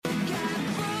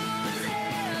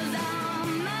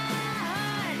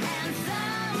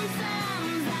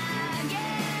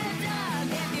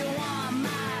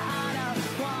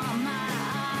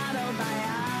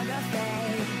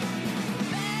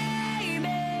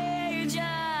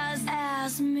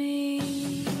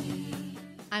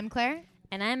I'm Claire.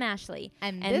 And I'm Ashley.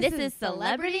 And this is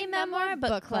Celebrity Memoir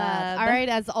Book Club. All right,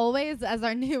 as always, as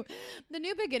the new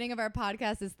beginning of our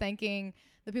podcast is thanking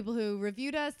the people who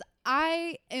reviewed us.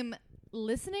 I am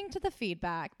listening to the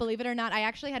feedback. Believe it or not, I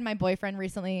actually had my boyfriend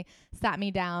recently sat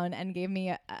me down and gave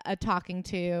me a talking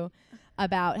to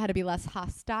about how to be less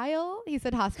hostile. He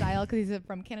said hostile because he's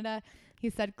from Canada. He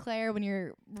said, Claire, when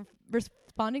you're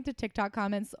responding to TikTok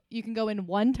comments, you can go in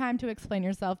one time to explain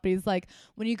yourself. But he's like,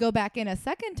 when you go back in a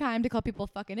second time to call people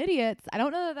fucking idiots, I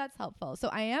don't know that that's helpful. So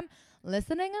I am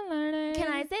listening and learning.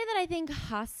 Can I say that I think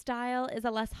hostile is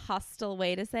a less hostile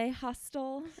way to say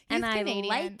hostile? And Canadian. I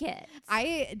like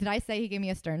it. Did I say he gave me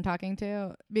a stern talking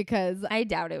to? Because I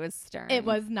doubt it was stern. It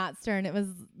was not stern. It was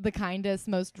the kindest,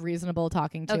 most reasonable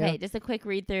talking to. Okay, just a quick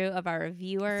read through of our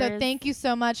reviewers. So thank you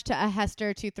so much to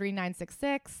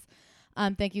Hester23966.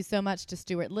 Thank you so much to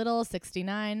Stuart Little,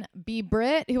 69. B.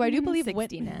 Britt, who I do believe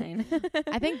 69.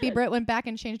 I think B. Britt went back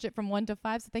and changed it from 1 to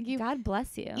 5. So thank you. God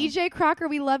bless you. EJ Crocker,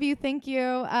 we love you. Thank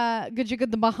you.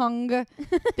 Good the Bahung.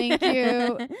 Thank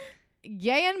you.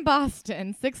 Yay in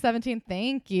Boston, 617.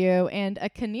 Thank you. And a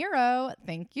Canero,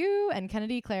 thank you. And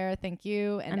Kennedy Claire, thank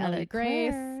you. And Another Ellie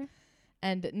Grace. Claire.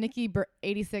 And Nikki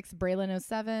 86, Braylon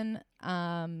 07.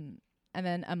 And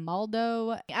then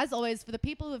Amaldo. As always, for the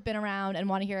people who have been around and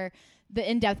want to hear the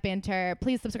in-depth banter,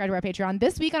 please subscribe to our Patreon.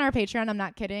 This week on our Patreon, I'm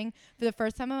not kidding, for the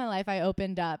first time in my life, I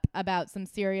opened up about some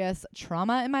serious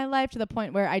trauma in my life to the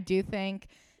point where I do think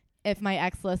if my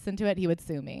ex listened to it, he would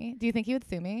sue me. Do you think he would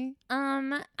sue me?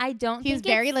 I don't He's think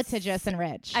very litigious and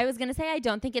rich. I was going to say I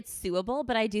don't think it's suable,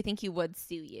 but I do think he would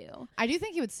sue you. I do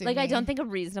think he would sue me. I don't think a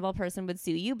reasonable person would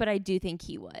sue you, but I do think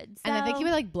he would. So. And I think he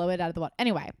would blow it out of the water.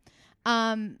 Anyway.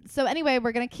 So anyway,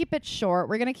 we're going to keep it short.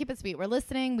 We're going to keep it sweet. We're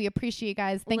listening. We appreciate you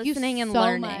guys. Thank you so and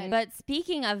learning. much. But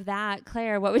speaking of that,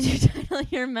 Claire, what would you title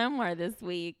your memoir this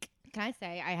week? Can I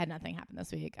say I had nothing happen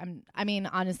this week?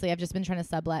 Honestly, I've just been trying to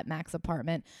sublet Mac's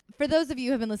apartment. For those of you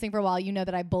who have been listening for a while, you know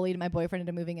that I bullied my boyfriend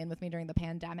into moving in with me during the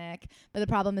pandemic. But the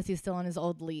problem is he's still on his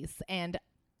old lease. And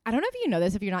I don't know if you know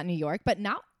this if you're not in New York, but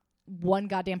not one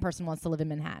goddamn person wants to live in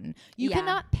Manhattan. You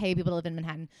cannot pay people to live in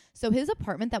Manhattan. So his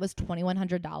apartment that was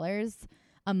 $2,100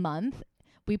 a month,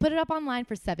 we put it up online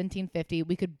for $1,750.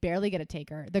 We could barely get a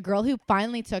taker. The girl who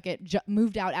finally took it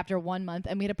moved out after 1 month,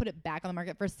 and we had to put it back on the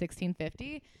market for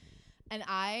 $1,650. And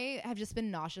I have just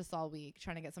been nauseous all week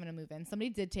trying to get someone to move in. Somebody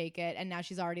did take it, and now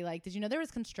she's already like, did you know there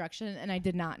was construction? And I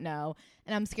did not know.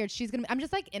 And I'm scared I'm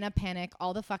just in a panic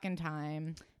all the fucking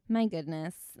time. My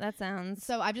goodness. That sounds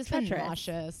So I've just been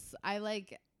nauseous.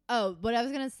 What I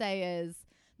was going to say is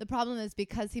the problem is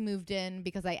because he moved in,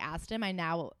 because I asked him, I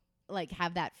now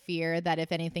have that fear that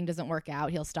if anything doesn't work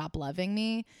out, he'll stop loving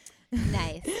me.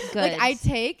 Nice. Good. I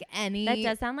take any. That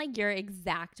does sound like your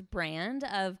exact brand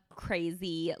of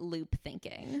crazy loop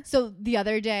thinking. So the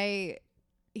other day,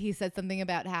 he said something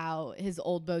about how his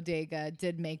old bodega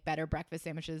did make better breakfast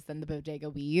sandwiches than the bodega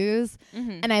we use.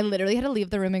 Mm-hmm. And I literally had to leave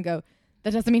the room and go,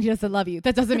 that doesn't mean he doesn't love you.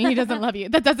 That doesn't mean he doesn't love you.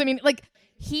 That doesn't mean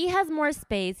he has more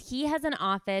space. He has an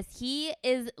office. He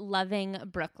is loving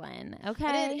Brooklyn.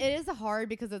 Okay. It is hard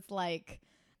because it's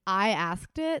I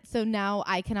asked it. So now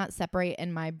I cannot separate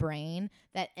in my brain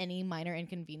that any minor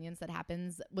inconvenience that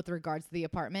happens with regards to the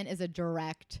apartment is a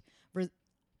direct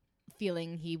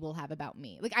feeling he will have about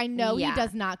me. I know he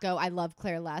does not go, I love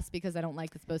Claire less because I don't like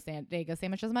this bodega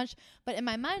sandwich as much. But in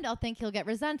my mind, I'll think he'll get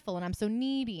resentful and I'm so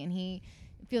needy and he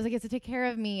feels like he has to take care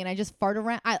of me and I just fart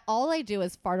around. All I do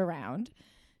is fart around.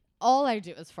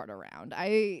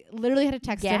 I literally had to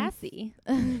text him.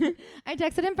 I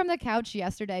texted him from the couch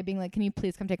yesterday being like, can you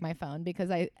please come take my phone? Because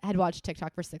I had watched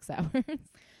TikTok for 6 hours.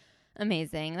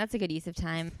 Amazing. That's a good use of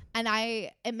time. And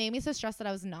it made me so stressed that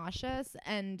I was nauseous.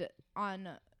 And on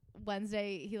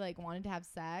Wednesday, he wanted to have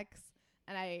sex.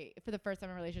 And I, for the first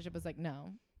time in a relationship, was like,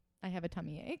 no. I have a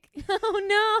tummy ache.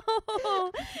 Oh,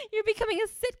 no. You're becoming a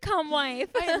sitcom wife.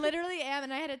 I literally am.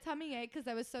 And I had a tummy ache because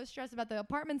I was so stressed about the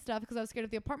apartment stuff because I was scared if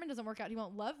the apartment doesn't work out, he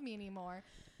won't love me anymore.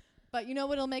 But you know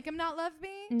what'll make him not love me?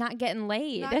 Not getting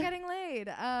laid.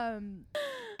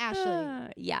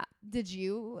 Ashley. Yeah. Did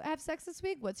you have sex this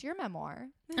week? What's your memoir?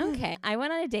 Okay. I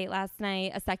went on a date last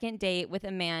night, a second date with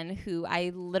a man who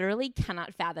I literally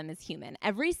cannot fathom as human.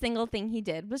 Every single thing he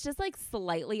did was just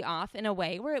slightly off in a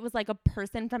way where it was like a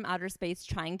person from outer space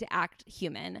trying to act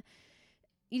human.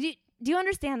 Do you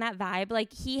understand that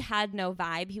vibe? He had no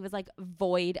vibe. He was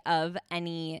void of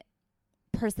any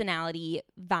personality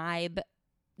vibe.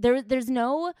 There's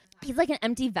no, he's an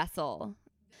empty vessel.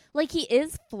 He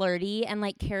is flirty and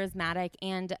charismatic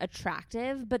and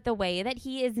attractive, but the way that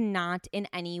he is not in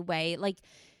any way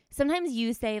sometimes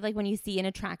you say, like, when you see an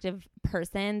attractive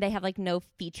person, they have, like, no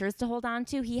features to hold on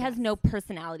to. He has no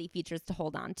personality features to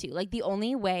hold on to. Like, the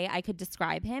only way I could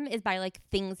describe him is by, like,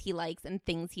 things he likes and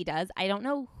things he does. I don't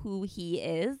know who he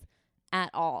is at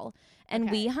all. And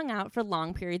we hung out for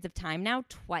long periods of time now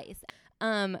twice.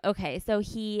 Okay, so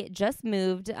he just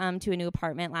moved to a new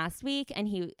apartment last week, and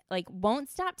he like won't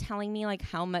stop telling me like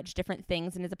how much different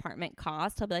things in his apartment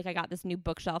cost. He'll be like, I got this new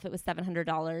bookshelf, it was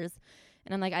 $700.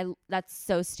 And I'm like, that's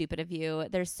so stupid of you.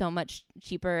 There's so much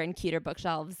cheaper and cuter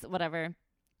bookshelves, whatever.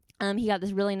 He got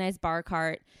this really nice bar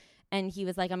cart, and he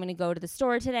was like, I'm going to go to the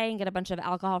store today and get a bunch of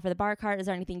alcohol for the bar cart. Is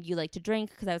there anything you like to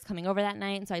drink? Because I was coming over that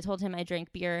night. And so I told him I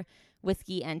drank beer,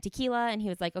 whiskey, and tequila. And he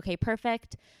was like, okay,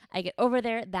 perfect. I get over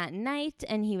there that night,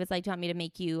 and he was like, do you want me to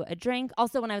make you a drink?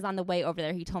 Also, when I was on the way over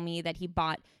there, he told me that he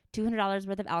bought $200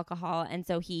 worth of alcohol. And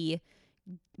so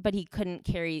but he couldn't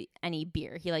carry any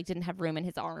beer. He like didn't have room in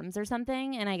his arms or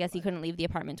something. And I guess he couldn't leave the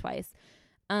apartment twice.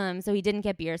 So he didn't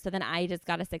get beer. So then I just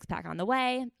got a 6-pack on the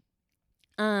way.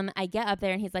 I get up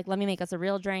there and he's like, let me make us a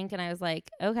real drink. And I was like,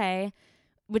 okay,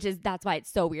 that's why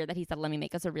it's so weird that he said, let me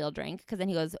make us a real drink. Cause then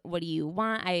he goes, what do you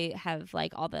want? I have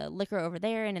like all the liquor over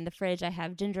there. And in the fridge, I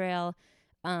have ginger ale,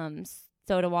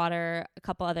 soda water, a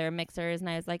couple other mixers. And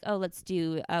I was like, oh, let's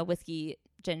do whiskey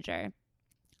ginger.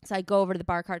 So I go over to the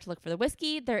bar cart to look for the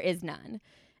whiskey. There is none.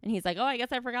 And he's like, oh, I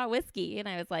guess I forgot whiskey. And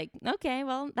I was like, okay,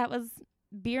 well, that was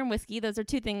beer and whiskey. Those are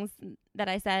two things that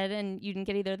I said, and you didn't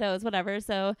get either of those, whatever.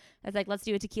 So I was like, let's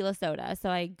do a tequila soda.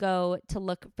 So I go to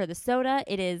look for the soda.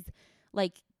 It is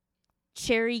like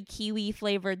cherry kiwi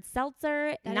flavored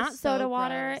seltzer, not soda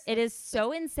water. It is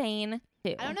so insane.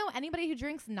 I don't know anybody who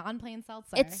drinks non-plain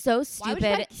seltzer. It's so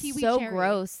stupid, so cherry?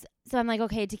 Gross. So I'm like,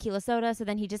 okay, tequila soda. So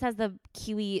then he just has the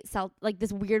kiwi like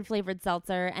this weird flavored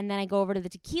seltzer. And then I go over to the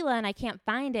tequila and I can't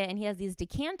find it. And he has these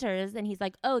decanters and he's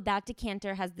like, oh, that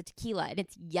decanter has the tequila and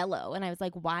it's yellow. And I was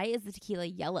like, why is the tequila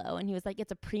yellow? And he was like,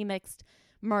 it's a pre-mixed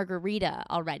margarita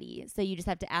already, so you just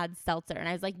have to add seltzer. And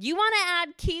I was like, you want to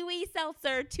add kiwi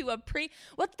seltzer to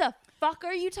what the fuck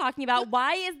are you talking about?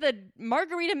 Why is the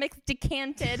margarita mix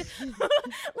decanted?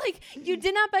 Like, you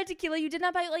did not buy tequila, you did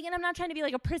not buy, like, and I'm not trying to be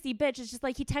like a prissy bitch, it's just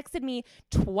like he texted me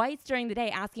twice during the day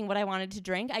asking what I wanted to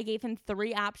drink. I gave him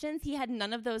 3 options. He had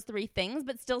none of those 3 things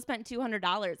but still spent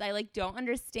 $200. I like don't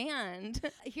understand.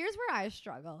 Here's where I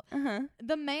struggle.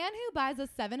 The man who buys a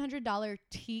 $700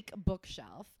 teak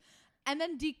bookshelf and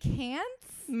then decants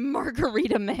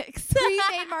margarita mix.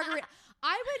 Pre-made margarita.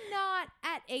 I would not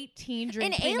at 18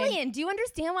 drink an alien. Do you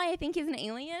understand why I think he's an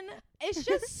alien? It's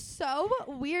just so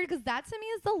weird because that to me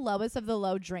is the lowest of the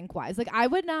low drink wise. Like I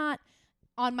would not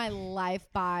on my life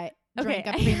drink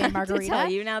a pre-made margarita. To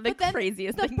tell you now the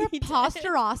craziest thing the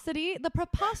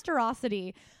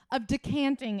preposterosity of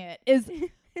decanting it is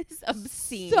It's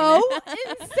obscene. So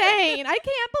insane. I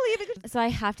can't believe it. So I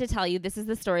have to tell you, this is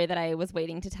the story that I was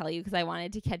waiting to tell you because I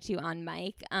wanted to catch you on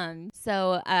mic.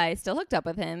 So I still hooked up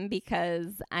with him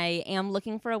because I am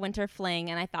looking for a winter fling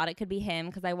and I thought it could be him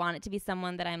because I want it to be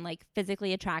someone that I'm like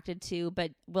physically attracted to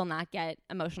but will not get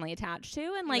emotionally attached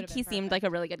to. And like he seemed like a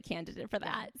really good candidate for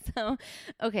that. So,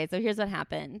 okay, so here's what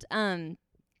happened.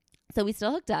 So we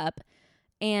still hooked up.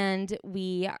 And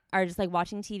we are just like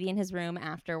watching TV in his room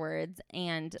afterwards.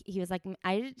 And he was like,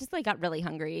 I just like got really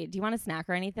hungry. Do you want a snack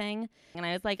or anything? And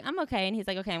I was like, I'm okay. And he's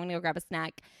like, okay, I'm going to go grab a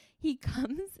snack. He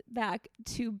comes back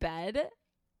to bed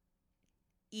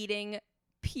eating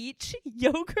peach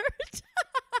yogurt.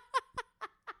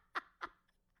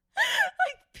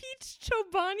 Like peach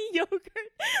Chobani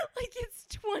yogurt. Like it's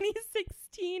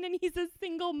 2016 and he's a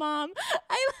single mom.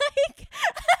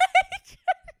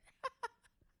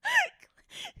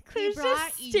 Claire's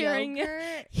just staring.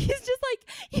 He's just like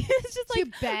to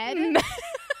bed. It's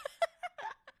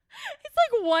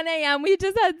like 1 a.m. We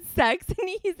just had sex and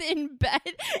he's in bed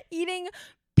eating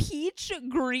peach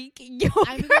Greek yogurt.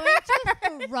 I'm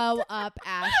going to throw up,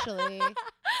 Ashley.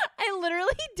 I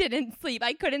literally didn't sleep.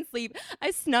 I couldn't sleep. I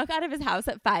snuck out of his house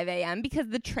at 5 a.m. because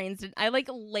the trains didn't. I like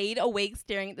laid awake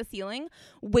staring at the ceiling,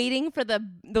 waiting for the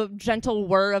gentle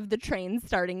whir of the train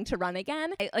starting to run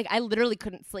again. I literally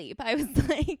couldn't sleep. I was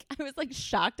like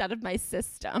shocked out of my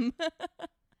system.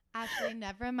 Ashley,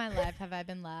 never in my life have I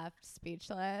been left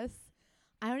speechless.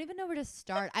 I don't even know where to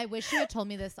start. I wish you had told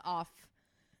me this off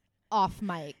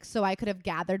mic so I could have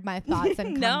gathered my thoughts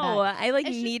and come back. I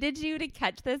needed you to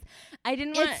catch this. I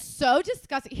didn't want. It's so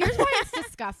disgusting. Here's why it's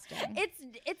disgusting.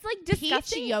 It's like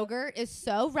disgusting. Peach yogurt is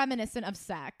so reminiscent of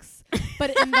sex, but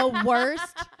in the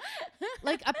worst.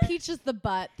 Like a peach is the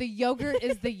butt, the yogurt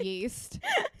is the yeast.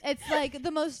 It's like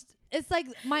the most. It's like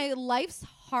my life's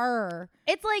horror.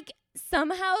 It's like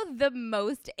somehow the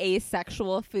most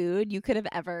asexual food you could have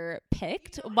ever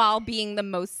picked while being the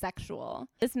most sexual.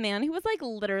 This man who was like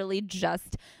literally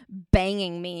just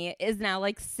banging me is now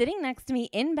like sitting next to me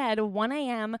in bed 1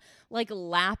 a.m. like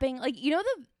lapping, like, you know,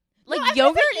 the like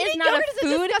yogurt is not a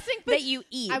food that you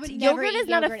eat. Yogurt is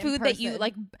not a food that you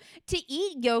like. To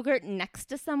eat yogurt next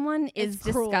to someone is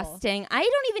disgusting. I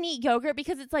don't even eat yogurt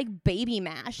because it's like baby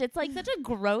mash. It's like such a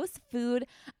gross food.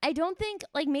 I don't think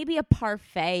like maybe a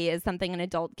parfait is something an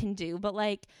adult can do, but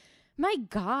like, my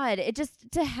God, it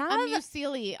just to have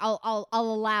muesli, I'll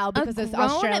allow because it's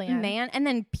Australian man, and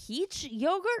then peach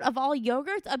yogurt of all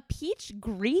yogurts, a peach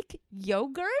Greek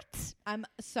yogurt. I'm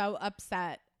so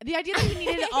upset. The idea that he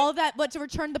needed all that, to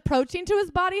return the protein to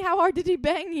his body. How hard did he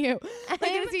bang you?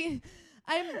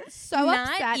 I'm so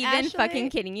upset. Not even fucking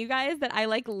kidding you guys that I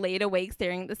like laid awake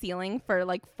staring at the ceiling for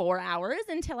like 4 hours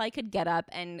until I could get up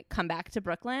and come back to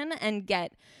Brooklyn and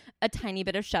get a tiny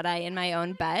bit of shut-eye in my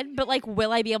own bed. But like,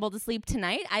 will I be able to sleep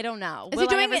tonight? I don't know. Will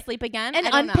I ever sleep again? An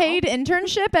unpaid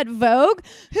internship at Vogue?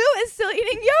 Who is still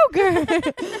eating yogurt?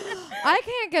 I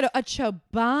can't get a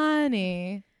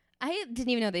Chobani. I didn't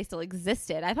even know they still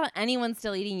existed. I thought anyone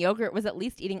still eating yogurt was at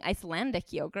least eating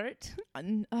Icelandic yogurt.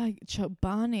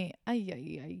 Chobani.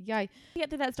 Get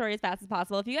through that story as fast as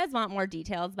possible. If you guys want more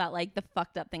details about like the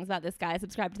fucked up things about this guy,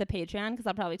 subscribe to the Patreon because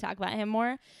I'll probably talk about him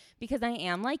more, because I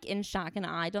am like in shock and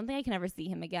awe. I don't think I can ever see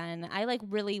him again. I like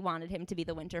really wanted him to be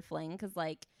the winter fling because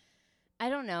like,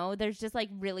 I don't know. There's just like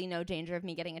really no danger of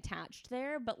me getting attached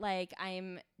there. But like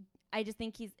I just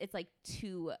think it's like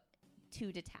too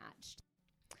detached.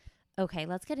 Okay,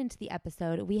 let's get into the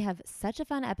episode. We have such a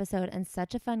fun episode and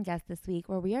such a fun guest this week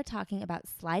where we are talking about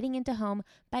Sliding Into Home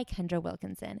by Kendra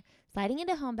Wilkinson. Sliding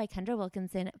Into Home by Kendra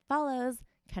Wilkinson follows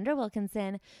Kendra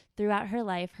Wilkinson throughout her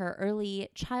life, her early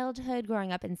childhood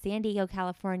growing up in San Diego,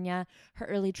 California, her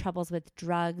early troubles with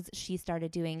drugs. She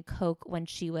started doing coke when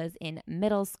she was in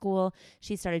middle school.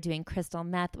 She started doing crystal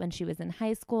meth when she was in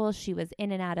high school. She was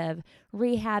in and out of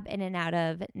rehab, in and out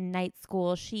of night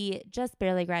school. She just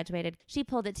barely graduated. She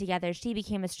pulled it together. She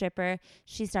became a stripper.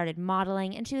 She started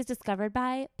modeling, and she was discovered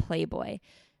by Playboy.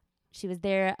 She was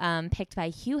there picked by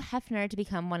Hugh Hefner to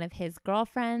become one of his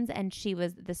girlfriends, and she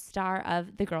was the star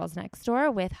of The Girls Next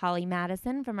Door with Holly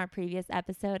Madison from our previous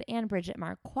episode and Bridget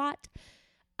Marquardt.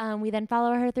 We then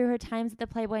follow her through her times at the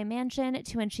Playboy Mansion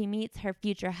to when she meets her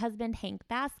future husband, Hank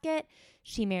Baskett.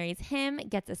 She marries him,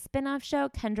 gets a spinoff show,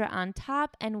 Kendra on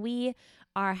Top, and we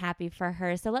are happy for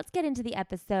her. So let's get into the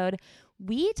episode.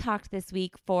 We talked this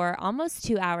week for almost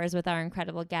 2 hours with our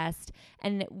incredible guest,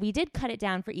 and we did cut it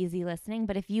down for easy listening,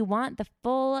 but if you want the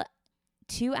full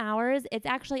 2 hours, it's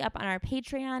actually up on our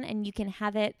Patreon, and you can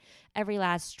have it every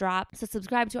last drop. So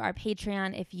subscribe to our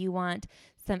Patreon if you want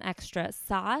some extra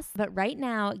sauce. But right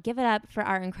now, give it up for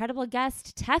our incredible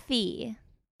guest, Tefi.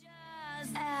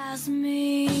 Just ask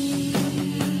me.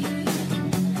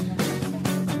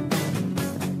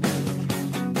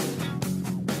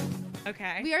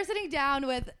 Okay. We are sitting down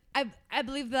with, I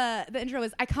believe the intro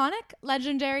is iconic,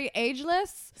 legendary,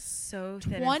 ageless. So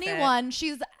thin 21.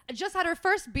 She's just had her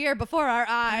first beer before our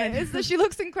eyes. So she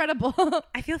looks incredible.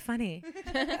 I feel funny.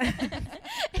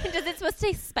 Does it supposed to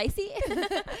taste spicy?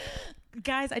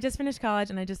 Guys, I just finished college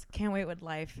and I just can't wait what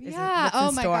life is.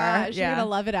 Oh my gosh. Yeah. You're going to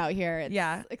love it out here.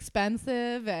 It's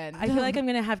expensive. And I feel like I'm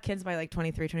going to have kids by like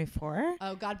 23, 24.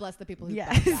 Oh, God bless the people who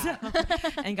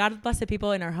And God bless the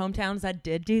people in our hometowns that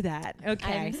did do that.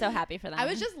 Okay. I'm so happy for them. I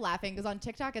was just laughing because on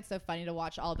TikTok, it's so funny to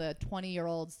watch all the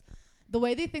 20-year-olds. The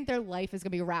way they think their life is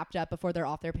going to be wrapped up before they're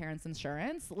off their parents'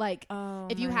 insurance. Like,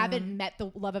 if you haven't met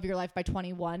the love of your life by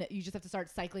 21, you just have to start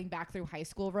cycling back through high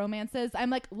school romances. I'm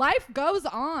like, life goes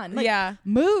on. Like,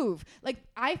 move. Like,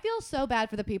 I feel so bad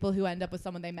for the people who end up with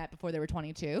someone they met before they were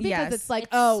 22. Because it's like,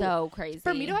 so crazy.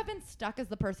 For me to have been stuck as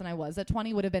the person I was at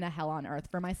 20 would have been a hell on earth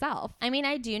for myself. I mean,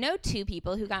 I do know 2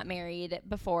 people who got married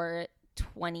before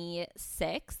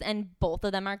 26, and both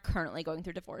of them are currently going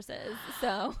through divorces.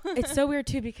 So it's so weird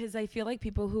too, because I feel like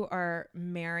people who are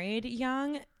married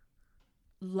young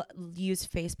use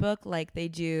Facebook like they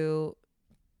do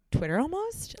Twitter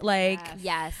almost. Like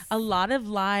yes. a lot of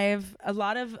live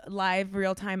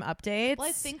real-time updates. Well,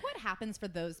 I think what happens for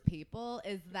those people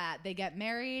is that they get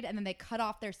married and then they cut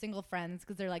off their single friends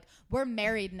because they're like, we're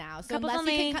married now. So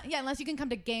unless you can come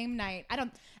to game night,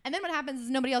 and then what happens is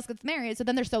nobody else gets married. So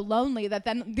then they're so lonely that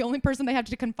then the only person they have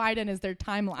to confide in is their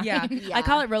timeline. Yeah. I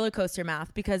call it roller coaster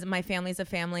math because my family's a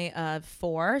family of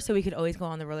 4. So we could always go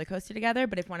on the roller coaster together.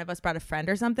 But if one of us brought a friend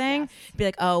or something, it'd be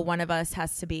like, oh, one of us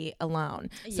has to be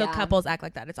alone. So So couples act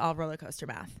like that. It's all roller coaster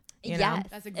math. You know? Yes,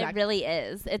 That's it exactly. really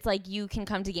is. It's like you can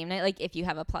come to game night like if you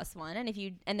have a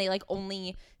 +1, and they like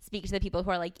only speak to the people who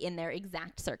are like in their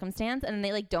exact circumstance, and then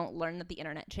they like don't learn that the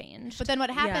internet changed. But then what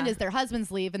happened is their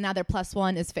husbands leave, and now their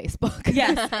 +1 is Facebook.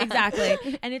 Yes,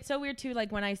 exactly. And it's so weird too.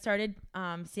 Like when I started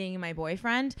seeing my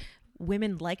boyfriend,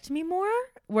 women liked me more.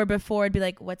 Where before it'd be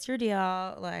like, "What's your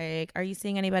deal? Like, are you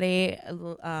seeing anybody?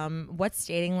 What's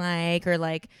dating like?" Or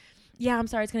like, "Yeah, I'm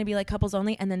sorry, it's gonna be like couples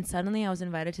only." And then suddenly I was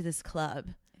invited to this club.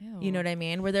 Ew. You know what I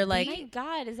mean? Where they're like, oh my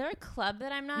God, is there a club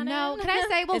that I'm not No, in? can I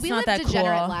say? Well, It's we not live that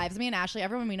degenerate cool. lives. Me and Ashley,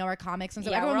 everyone we know are comics, and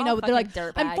so Yeah, everyone we we're all know, they're like,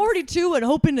 fucking "I'm dirtbags." 42 and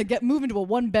hoping to move into a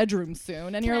 1-bedroom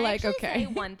soon," and Can you're I like, actually "Okay."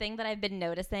 say one thing that I've been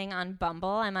noticing on Bumble.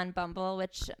 I'm on Bumble,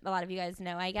 which a lot of you guys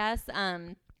know, I guess.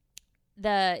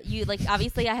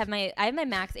 Obviously I have my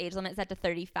max age limit set to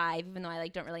 35, even though I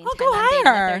like don't really intend go on dating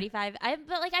higher. at 35.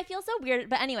 But like I feel so weird.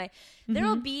 But anyway, there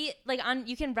will be like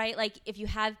you can write like if you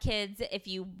have kids, if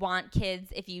you want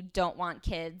kids, if you don't want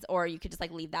kids, or you could just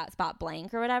like leave that spot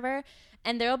blank or whatever.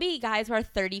 And there will be guys who are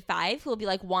 35 who will be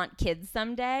like want kids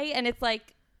someday, and it's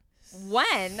like,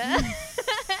 when?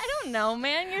 I don't know,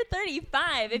 man. You're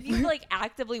 35. If you like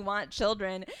actively want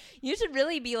children, you should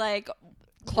really be like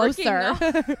Closer. I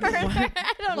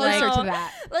don't Closer know. to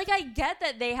that. Like, I get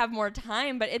that they have more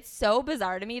time, but it's so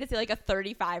bizarre to me to see like a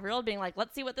 35-year-old being like,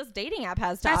 let's see what this dating app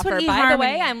has to That's offer. what By the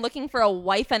way, eHarmony- I'm looking for a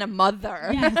wife and a mother.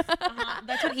 Yes.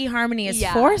 That's what eHarmony is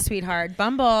Yeah. for, sweetheart.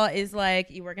 Bumble is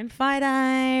like, you work in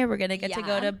FiDi. We're going to get to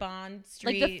go Yeah. to Bond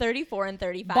Street. Like the 34 and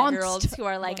 35-year-olds who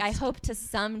are like, I hope to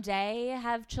someday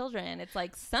have children. It's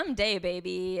like, someday,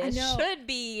 baby. It know. should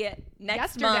be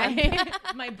next Yesterday. month.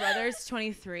 My brother's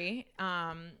 23.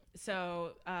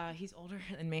 So he's older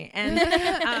than me. And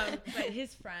but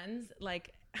his friends,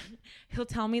 like, he'll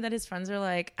tell me that his friends are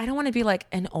like, I don't want to be like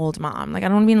an old mom. Like, I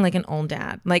don't want to be like an old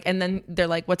dad. Like, and then they're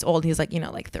like, what's old? He's like,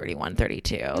 like 31,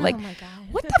 32. Like, Oh my God.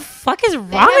 what the fuck is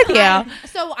wrong with you?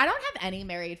 So I don't have any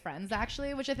married friends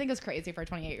actually, which I think is crazy for a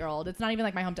 28-year-old. It's not even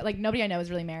like my hometown. Like nobody I know is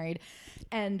really married,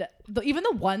 and even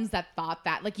the ones that thought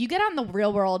that, like, you get out in the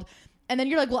real world, and then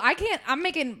you're like, well, I can't. I'm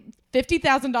making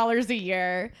 $50,000 a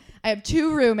year. I have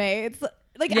 2 roommates.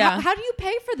 Like, Yeah. how do you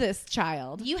pay for this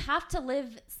child? You have to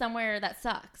live somewhere that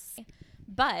sucks.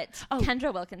 But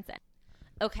Kendra Wilkinson.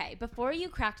 Okay, before you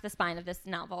cracked the spine of this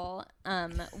novel,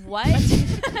 what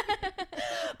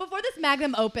Before this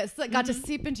magnum opus that got to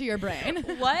seep into your brain.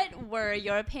 what were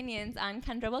your opinions on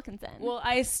Kendra Wilkinson? Well,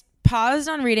 I paused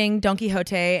on reading Don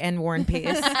Quixote and War and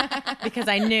Peace because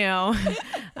I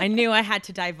knew I had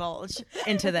to divulge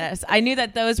into this. I knew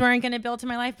that those weren't going to build to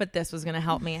my life, but this was going to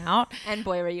help me out. And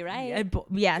boy, were you right.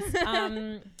 Yes.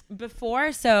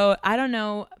 Before, so I don't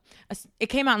know. It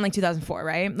came out in like 2004,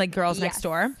 right? Like Girls Next Yes.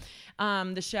 Door.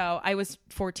 The show. I was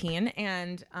 14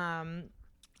 and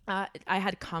I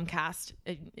had Comcast,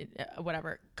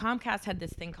 whatever. Comcast had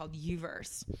this thing called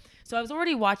Uverse. So I was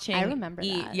already watching. I remember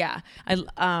that. Yeah.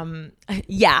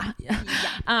 Yeah.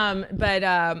 But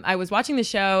I was watching the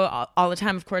show all the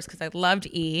time, of course, because I loved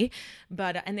E.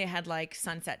 But and they had like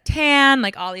Sunset Tan,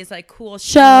 like all these like cool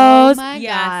shows. Oh my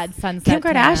Yes. God, Sunset Kim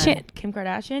Tan. Kardashian. Kim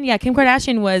Kardashian. Yeah, Kim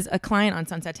Kardashian was a client on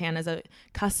Sunset Tan as a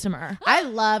customer. I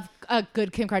love a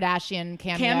good Kim Kardashian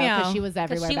cameo because she was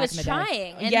everywhere She back was in the day.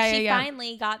 trying, and Yeah, she yeah.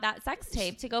 finally got that sex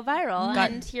tape to go viral,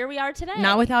 and here we are today.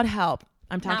 Not without help.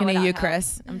 I'm talking to without you, help.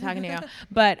 Chris. I'm talking to you.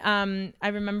 But I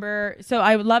remember, so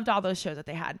I loved all those shows that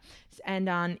they had. And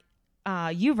on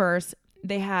Uverse,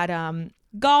 they had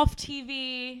golf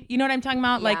TV. You know what I'm talking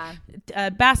about? Yeah.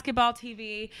 Like basketball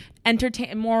TV,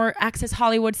 more Access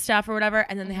Hollywood stuff or whatever.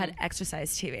 And then they had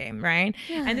exercise TV, right?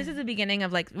 Yeah. And this is the beginning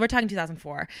of like, we're talking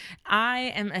 2004. I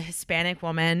am a Hispanic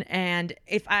woman. And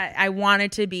if I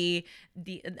wanted to be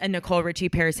a Nicole Richie,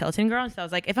 Paris Hilton girl. So I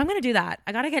was like, if I'm going to do that,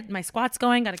 I got to get my squats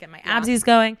going, got to get my absies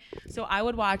going. So I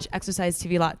would watch exercise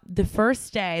TV a lot. The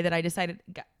first day that I decided,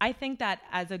 I think that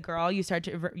as a girl, you start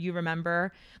to, you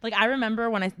remember, like I remember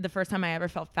when the first time I ever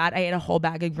felt fat, I ate a whole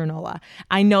bag of granola.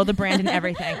 I know the brand and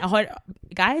everything.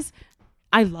 Guys,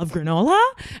 I love granola.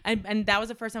 And that was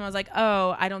the first time I was like,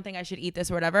 oh, I don't think I should eat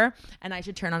this or whatever. And I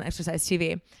should turn on exercise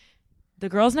TV. The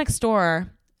Girls Next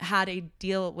Door had a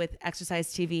deal with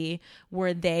exercise TV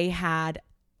where they had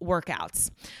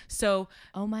workouts. So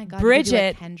Oh my God. Bridget-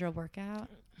 Did you do a Kendra workout?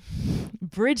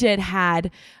 Bridget had,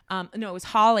 it was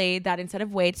Holly that instead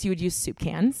of weights, you would use soup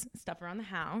cans, stuff around the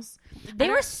house. They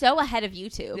were so ahead of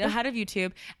YouTube. Ahead of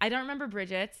YouTube. I don't remember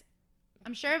Bridget's.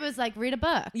 I'm sure it was like read a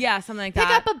book. Yeah, something like Pick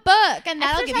that. up a book and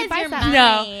that'll give you Exercise your biceps. mind.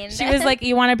 No, she was like,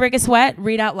 "You want to break a sweat?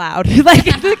 Read out loud." Like,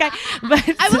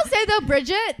 but I will say though,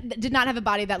 Bridget did not have a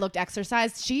body that lookoked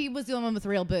exercised. She was the only one with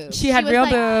real boobs. She had was real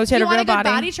like, boobs. She had you a want real good body.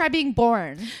 body? Try being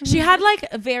born. she had like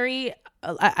a very,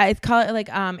 I call it like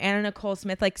Anna Nicole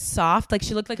Smith, like soft. Like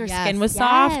she looked like her Yes. skin was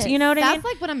soft. You know what I mean? That's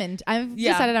like what I'm into. I've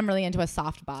Yeah. decided I'm really into a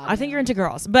soft bod. I think you're into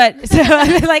girls, but so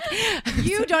like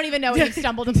You don't even know what you've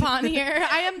stumbled upon here.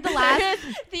 I am the last.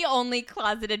 the only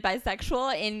closeted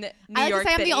bisexual in New I like York to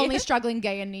say I'm City. the only struggling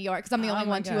gay in New York because I'm the Oh only my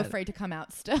one too God. afraid to come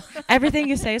out still. everything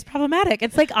you say is problematic.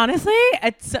 It's like honestly,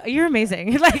 you're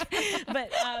amazing. Like,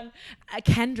 but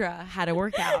Kendra had a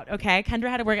workout. Okay, Kendra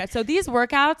had a workout. So these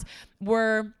workouts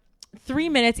were 3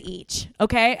 minutes each.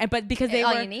 Okay, but because they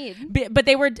all were, you need. but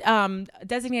they were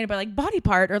designated by like body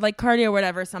part or like cardio or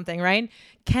whatever something, right?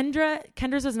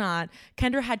 Kendra's was not.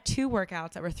 Kendra had 2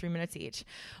 workouts that were 3 minutes each.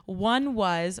 One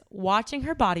was watching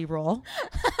her body roll,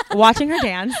 watching her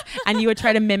dance, and you would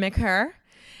try to mimic her.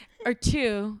 Or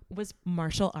 2 was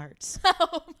martial arts.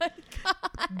 Oh my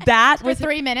god! That For was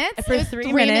 3 minutes. For It was 3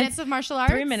 3 minutes. minutes of martial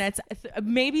arts. 3 minutes,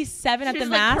 maybe 7 at She the was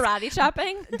max. like karate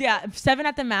chopping. Yeah, 7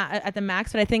 at the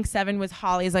max, but I think 7 was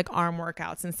Holly's like arm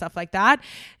workouts and stuff like that.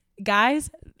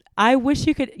 Guys, I wish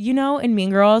you could, in Mean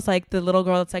Girls, like the little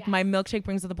girl that's like, my milkshake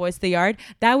brings the boys to the yard.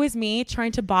 That was me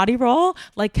trying to body roll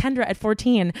like Kendra at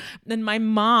 14. Then my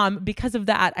mom, because of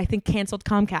that, I think canceled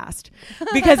Comcast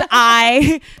because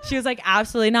she was like,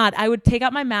 absolutely not. I would take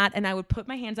out my mat and I would put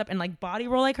my hands up and like body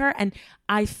roll like her. And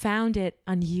I found it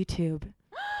on YouTube.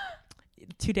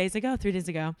 3 days ago.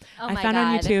 Oh I my found it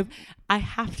on God. YouTube. I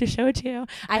have to show it to you.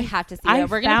 I have to see I it.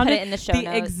 We're gonna found put it in the show the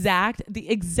notes.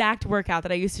 exact workout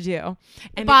that I used to do.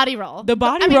 And Body roll. The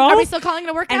body I mean, roll. Are we still calling it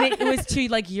a workout? and it was to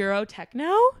like Euro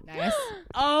techno. Nice.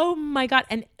 Oh my God.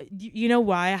 And you know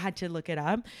why I had to look it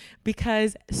up?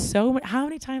 Because how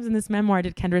many times in this memoir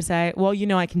did Kendra say, well,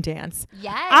 I can dance?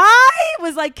 Yes. I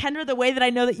was like, Kendra, the way that I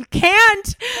know that you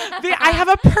can't. I have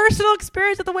a personal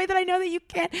experience with the way that I know that you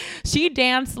can't. She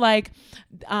danced like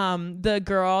the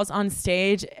girls on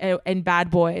stage in Bad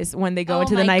Boys when they go Oh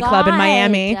into the my nightclub in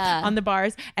Miami God. on the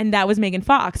bars. And that was Megan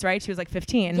Fox, right? She was like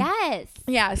 15. Yes.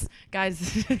 Yes,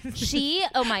 guys. She.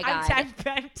 Oh my God.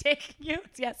 I'm taking you.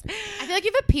 Yes. I feel like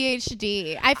you have a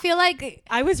PhD. I feel like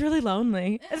I was really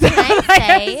lonely. Can I I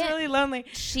say- was really lonely.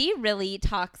 She really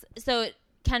talks. So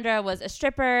Kendra was a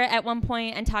stripper at one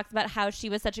point and talks about how she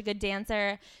was such a good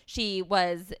dancer. She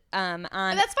was on.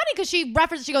 But that's funny because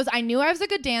she goes, I knew I was a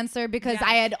good dancer because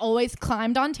I had always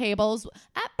climbed on tables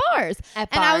at bars. And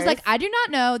I was bars. like, I do not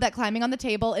know that climbing on the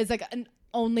table is like an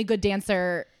only good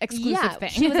dancer exclusive thing.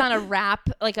 She was on a rap,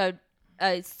 like a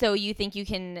So You Think You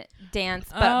Can Dance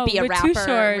but be a with Too rapper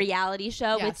Short. reality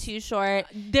show with Yes. Too Short.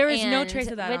 There is no And trace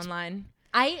of that which- online.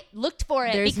 I looked for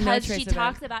it There's no because trace she of it.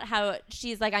 talks about how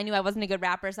she's like, I knew I wasn't a good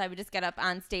rapper, so I would just get up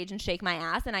on stage and shake my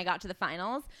ass, and I got to the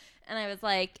finals, and I was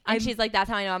like, and she's like, that's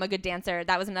how I know I'm a good dancer.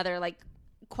 That was another like,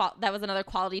 that was another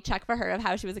quality check for her of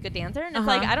how she was a good dancer, and it's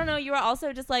like, I don't know, you were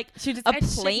also just like She just a I'd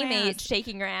shake my playmate ass.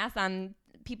 shaking your ass on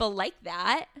people like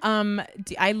that.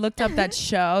 I looked up that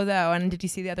show though, and did you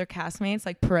see the other castmates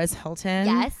like Perez Hilton?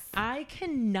 Yes. I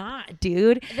cannot,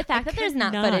 dude. The fact that there's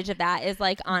not footage of that is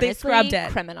like honestly scrubbed it.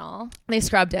 criminal. They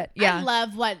scrubbed it. Yeah. I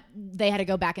love what they had to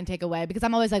go back and take away because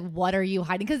I'm always like, what are you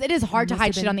hiding? Because it is hard to Must hide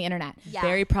have shit been on the internet. Yeah.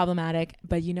 Very problematic.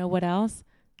 But you know what else?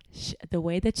 The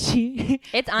way that she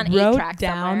It's on wrote 8-track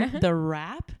down somewhere. the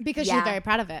rap, Because Yeah. she's very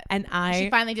proud of it. and She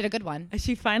finally did a good one.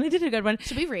 she finally did a good one.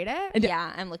 Should we read it? And-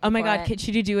 Yeah, I'm looking Oh my for God, it.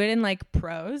 should you do it in like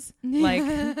prose, like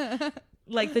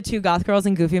like the 2 goth girls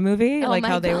in Goofy movie, Oh like my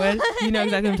how they would? You know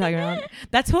exactly what I'm talking about.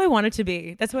 That's who I wanted to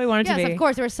be. That's who I wanted to Yes, be. of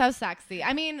course. We're so sexy.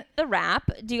 I mean, The rap.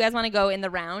 Do you guys want to go in the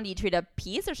round? Each read a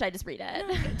piece, or should I just read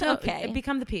it? Okay.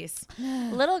 Become the piece.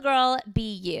 Little girl,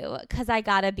 be you, 'cause I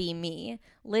gotta be me.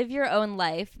 Live your own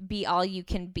life, be all you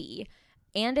can be.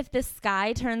 And if the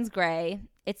sky turns gray,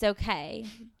 it's okay.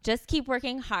 Just keep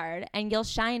working hard and you'll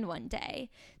shine one day.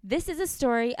 This is a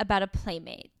story about a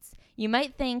playmate. You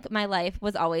might think my life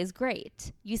was always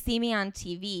great. You see me on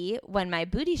TV when my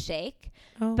booty shake,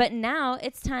 Oh. but now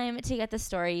it's time to get the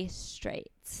story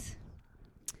straight.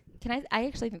 I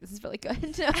actually think this is really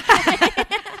good.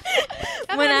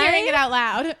 I'm hearing it out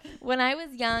loud. When I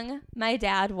was young, my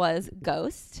dad was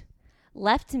ghost.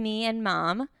 Left me and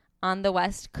mom on the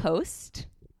West Coast.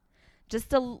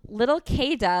 Just a little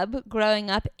K-dub growing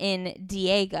up in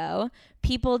Diego.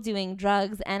 People doing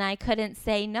drugs and I couldn't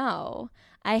say no.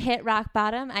 I hit rock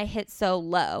bottom. I hit so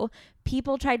low.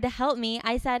 People tried to help me.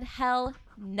 I said, hell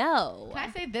no. Can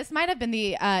I say this might have been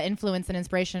the influence and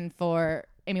inspiration for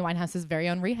Amy Winehouse's very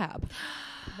own Rehab?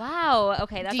 Wow.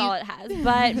 Okay, that's all it has.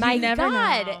 But my never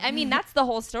God. know. I mean, that's the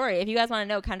whole story. If you guys want to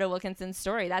know Kendra Wilkinson's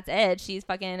story, that's it. She's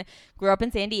fucking grew up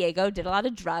in San Diego, did a lot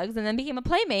of drugs, and then became a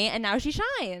playmate, and now she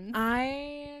shines.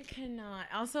 I cannot.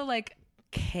 Also, like,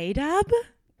 K-Dub?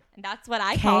 That's what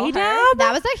I call her.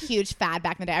 That was a huge fad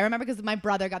back in the day. I remember because my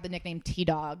brother got the nickname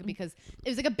T-Dog because it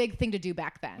was like a big thing to do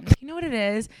back then. You know what it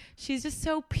is? She's just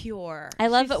so pure. I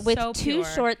love She's it. With so Too pure.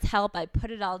 Short's help, I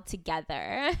put it all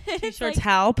together. Too Short's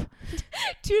help.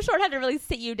 Too Short had to really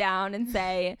sit you down and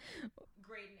say,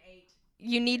 Grade an 8.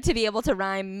 you need to be able to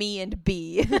rhyme me and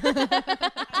B.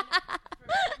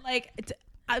 Like,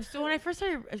 so when I first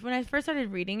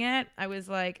started reading it, I was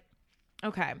like,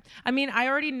 okay. I mean, I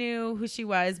already knew who she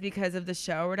was because of the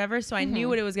show or whatever, so I knew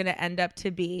what it was going to end up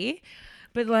to be.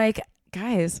 But like,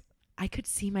 guys, I could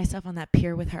see myself on that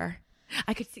pier with her.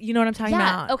 I could see, you know what I'm talking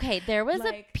about? Okay. There was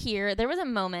Like- a pier. There was a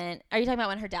moment. Are you talking about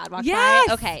when her dad walked Yes!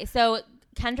 by? Okay. So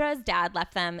Kendra's dad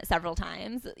left them several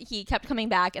times. He kept coming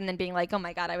back and then being like, oh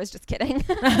my God, I was just kidding.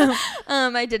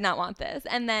 I did not want this.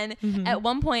 And then at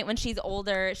one point when she's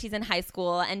older, she's in high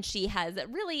school and she has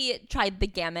really tried the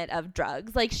gamut of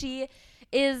drugs. Like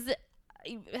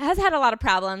has had a lot of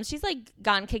problems. She's like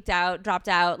gotten kicked out, dropped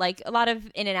out, like a lot of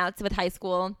in and outs with high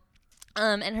school.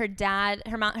 And her dad,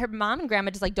 her mom and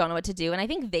grandma just like don't know what to do. And I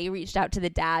think they reached out to the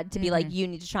dad to be like, you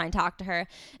need to try and talk to her.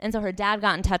 And so her dad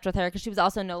got in touch with her because she was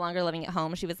also no longer living at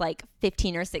home. She was like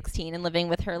 15 or 16 and living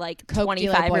with her like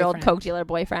 25-year-old coke dealer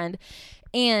boyfriend.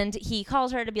 And he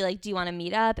called her to be like, do you want to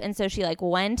meet up? And so she like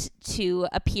went to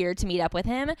a pier to meet up with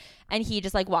him. And he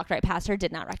just like walked right past her,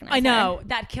 did not recognize her. I know.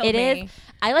 That killed me. It is.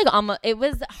 I like almost, it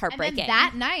was And heartbreaking. then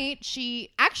that night,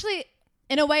 she actually,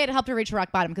 in a way, it helped her reach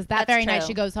rock bottom because that That's very night true.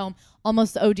 she goes home,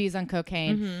 almost ODs on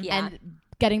cocaine. Yeah. And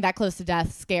getting that close to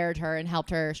death scared her and helped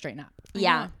her straighten up.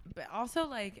 Yeah. But also,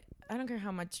 like, I don't care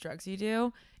how much drugs you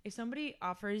do. If somebody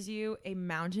offers you a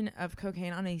mountain of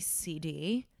cocaine on a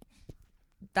CD,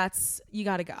 you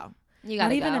got to go. You gotta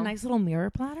Not even go. a nice little mirror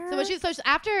platter.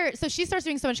 So she starts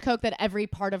doing so much coke that every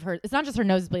part of her, it's not just her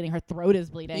nose is bleeding, her throat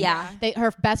is bleeding. Yeah.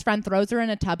 Her best friend throws her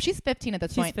in a tub. She's 15 at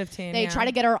this She's point. 15, They yeah. try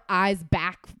to get her eyes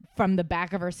back from the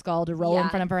back of her skull to roll in Yeah.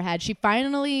 front of her head.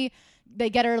 They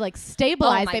get her like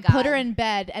stabilized. Oh my They put her God. in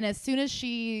bed. And as soon as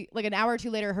she, like an hour or two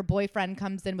later, her boyfriend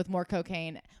comes in with more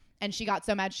cocaine. And she got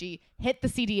so mad she hit the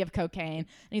CD of cocaine. And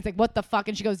he's like, what the fuck?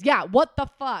 And she goes, yeah, what the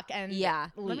fuck? And Yeah.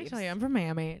 Let me leaves. tell you, I'm from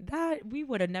Miami. We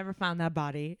would have never found that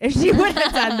body if she would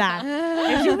have done that.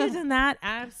 If she would have done that,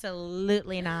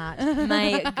 absolutely not.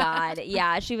 My God.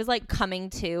 Yeah. She was like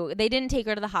coming to. They didn't take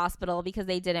her to the hospital because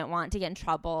they didn't want to get in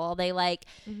trouble. They like,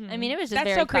 I mean, it was just That's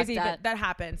very so crazy fucked up. that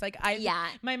happens. Like Yeah.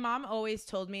 my mom always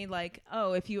told me like,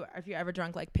 oh, if you're ever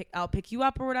drunk, like I'll pick you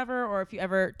up or whatever, or if you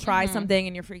ever try something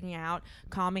and you're freaking out,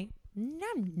 call me. No,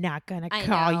 I'm not gonna I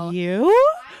call know. you.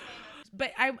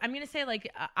 But I'm gonna say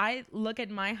like I look at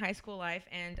my high school life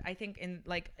and I think in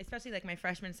like especially like my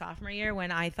freshman sophomore year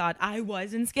when I thought I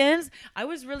was in Skims, I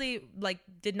was really like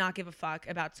did not give a fuck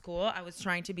about school. I was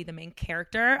trying to be the main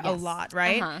character a lot,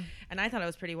 right? Uh-huh. And I thought it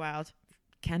was pretty wild.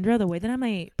 Kendra, the way that I'm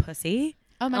a pussy.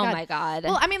 Oh my Oh God. my God.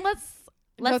 Well, I mean,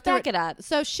 let's back it up.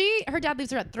 So her dad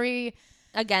leaves her at 3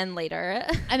 Again later.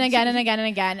 and again and again and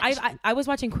again. I was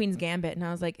watching Queen's Gambit and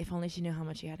I was like, if only she knew how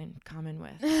much she had in common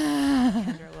with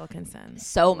Kendra Wilkinson.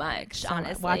 So much, So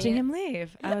honestly. watching him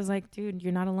leave, I was like, dude,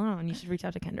 you're not alone. You should reach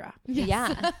out to Kendra.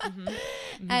 Yeah.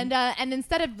 And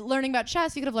instead of learning about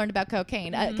chess, you could have learned about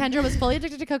cocaine. Kendra was fully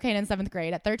addicted to cocaine in 7th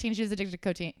grade. At 13, she was addicted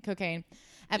to cocaine.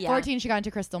 At Yeah. 14, she got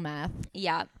into crystal meth.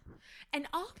 Yeah. And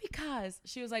all because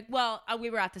she was like, well, we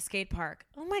were at the skate park.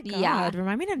 Oh my God. Yeah.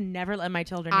 Remind me to never let my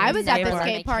children. I use was the at never the let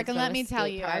skate my park, kids and go let to me the tell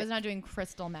skate you, park. I was not doing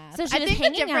crystal meth. So she I was think the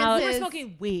hanging difference out- We were is-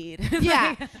 smoking weed.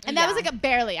 Yeah. And that was Yeah. like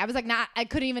barely. I was like, I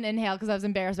couldn't even inhale because I was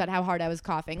embarrassed about how hard I was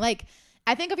coughing. Like,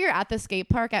 I think if you're at the skate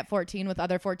park at 14 with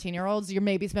other 14-year-olds, you're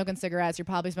maybe smoking cigarettes, you're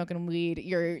probably smoking weed,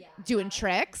 you're doing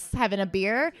tricks, having a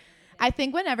beer. I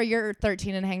think whenever you're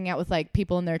 13 and hanging out with like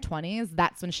people in their 20s,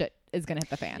 that's when shit is gonna hit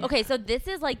the fan. Okay, so this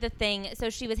is like the thing. So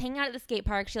she was hanging out at the skate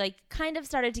park. She like kind of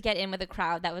started to get in with a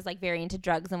crowd that was like very into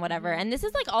drugs and whatever. And this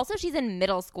is like also she's in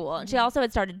middle school. And she also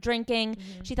had started drinking.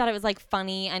 She thought it was like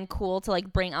funny and cool to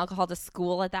like bring alcohol to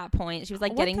school at that point. She was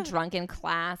like getting drunk in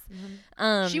class.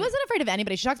 She wasn't afraid of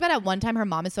anybody. She talks about at one time her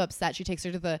mom is so upset she takes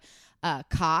her to the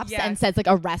cops Yes. and says like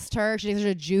arrest her. She takes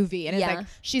her to juvie and it's Yeah. like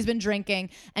she's been drinking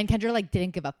and Kendra like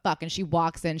didn't give a fuck and she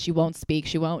walks in, she won't speak,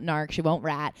 she won't narc, she won't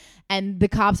rat, and the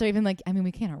cops are even like, I mean,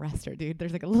 we can't arrest her, dude.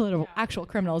 There's like a little actual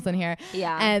criminals in here.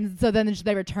 Yeah. And so then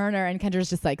they return her and Kendra's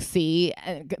just like, see,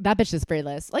 and that bitch is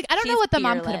fearless. Like I don't know She's what the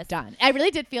mom could fearless. have done. I really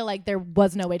did feel like there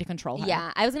was no way to control her.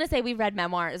 Yeah, I was gonna say we've read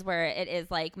memoirs where it is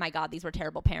like, my God, these were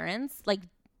terrible parents. Like,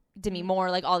 Demi Moore,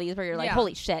 like all these where you're like,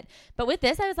 holy shit. But with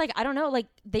this, I was like, I don't know, like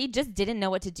they just didn't know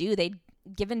what to do. They'd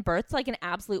given birth to like an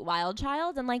absolute wild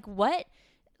child, and like what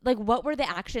were the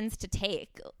actions to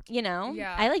take? You know,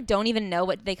 I like don't even know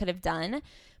what they could have done.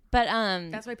 But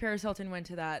that's why Paris Hilton went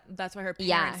to that. That's why her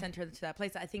parents sent her to that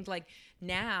place. I think like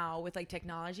now with like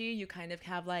technology, you kind of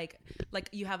have like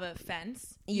you have a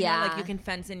fence. You know, like you can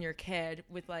fence in your kid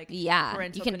with like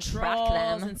parental you can controls track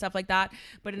them and stuff like that.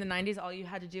 But in the 90s, all you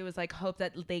had to do was like hope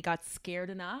that they got scared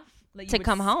enough. Like to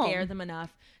come home, scare them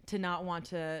enough to not want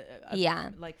to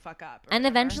like fuck up. And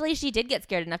eventually she did get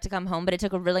scared enough to come home, but it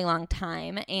took a really long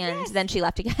time, and then she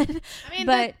left again. I mean,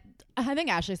 but I think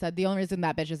Ashley said the only reason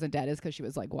that bitch isn't dead is because she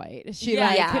was like white. She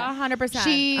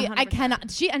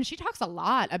 100%. She talks a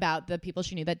lot about the people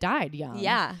she knew that died young.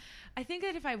 Yeah, I think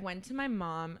that if I went to my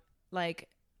mom like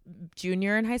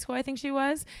junior in high school, I think she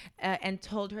was, and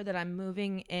told her that I'm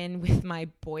moving in with my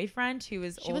boyfriend who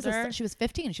is older. She was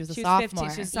 15. She was a sophomore.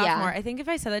 She was a sophomore. I think if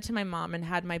I said that to my mom and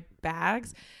had my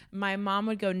bags, my mom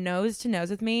would go nose to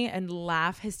nose with me and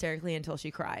laugh hysterically until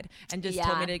she cried, and just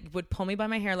told me would pull me by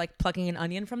my hair like plucking an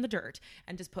onion from the dirt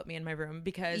and just put me in my room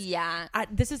because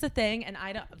this is the thing, and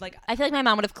I don't like. I feel like my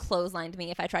mom would have clotheslined me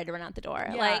if I tried to run out the door.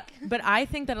 But I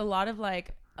think that a lot of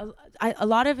like. A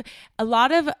lot of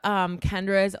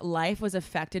Kendra's life was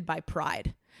affected by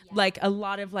pride. Like a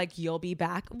lot of like, you'll be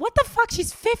back. What the fuck?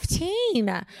 She's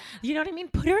 15. You know what I mean?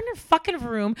 Put her in her fucking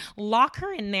room, lock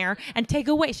her in there, and take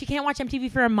away. She can't watch MTV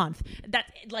for a month. That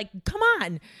like, come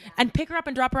on, and pick her up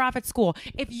and drop her off at school.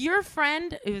 If your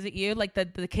friend, was it you? Like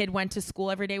the kid went to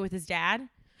school every day with his dad.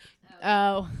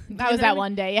 Oh, that was that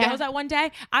one day. Yeah, that was that one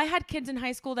day. I had kids in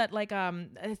high school that like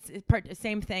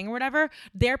same thing or whatever.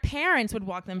 Their parents would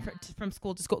walk them from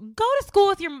school to school. Go to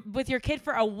school with your kid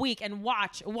for a week and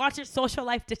watch your social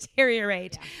life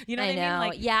deteriorate. You know what I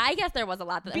mean? Like, I guess there was a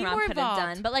lot that her mom could have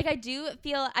done, but like I do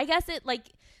feel, I guess it like.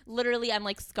 Literally, I'm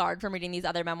like scarred from reading these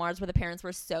other memoirs where the parents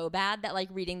were so bad that like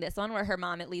reading this one where her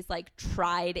mom at least like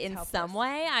tried in some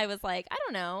way. I was like, I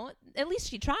don't know. At least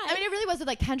she tried. I mean, it really was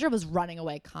like Kendra was running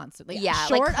away constantly. Yeah,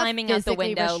 like climbing out the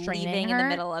window, leaving in the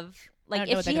middle of like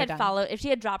if she had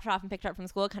dropped her off and picked her up from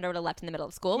school, Kendra would have left in the middle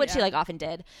of school, which she like often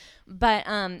did. But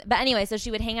anyway, so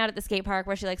she would hang out at the skate park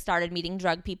where she like started meeting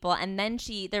drug people, and then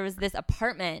there was this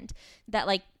apartment that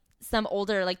like some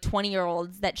older like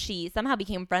 20-year-olds that she somehow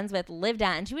became friends with lived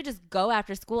at, and she would just go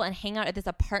after school and hang out at this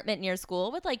apartment near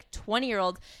school with like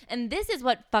 20-year-olds. And this is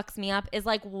what fucks me up, is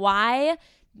like, why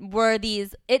were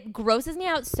these, it grosses me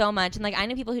out so much. And like I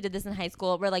know people who did this in high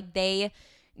school where like they,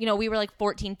 you know, we were like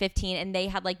 14, 15 and they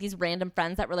had like these random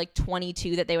friends that were like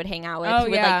 22 that they would hang out with who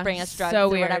would like bring us drugs or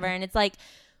whatever. And it's like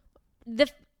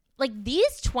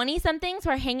these 20 somethings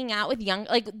who are hanging out with young,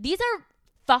 like these are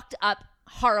fucked up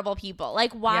horrible people.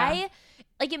 Like why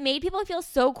like it made people feel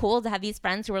so cool to have these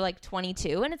friends who were like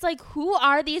 22, and it's like, who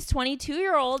are these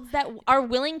 22-year-olds that are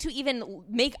willing to even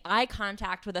make eye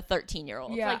contact with a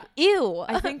 13-year-old? Like, ew.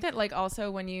 I think that like also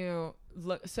when you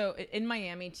look, so in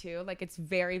Miami too, like it's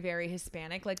very, very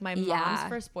Hispanic. Like my mom's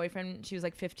first boyfriend, she was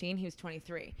like 15, he was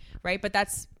 23, right? But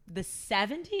that's the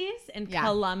 70s in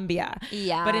Colombia.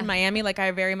 But in Miami, like I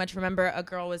very much remember a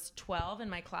girl was 12 in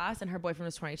my class and her boyfriend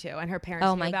was 22, and her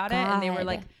parents knew about it, and they were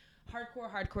like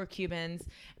hardcore Cubans.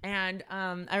 And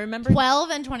I remember 12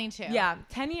 and 22. Yeah,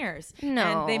 10 years.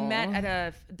 No. And they met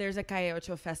at there's a Calle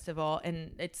festival,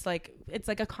 and it's like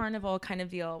a carnival kind of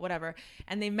deal, whatever.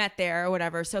 And they met there or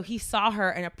whatever. So he saw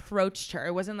her and approached her.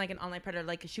 It wasn't like an online predator,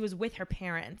 like she was with her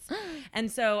parents. And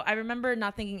so I remember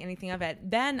not thinking anything of it.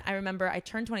 Then I remember I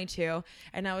turned 22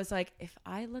 and I was like, if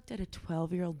I looked at a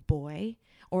 12-year-old boy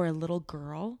or a little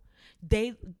girl,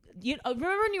 you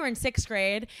remember when you were in 6th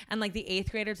grade and like the 8th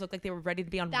graders looked like they were ready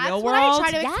to be on Real World? That's what I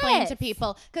try to explain to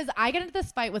people, because I get into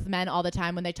this fight with men all the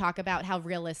time when they talk about how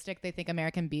realistic they think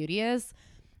American Beauty is.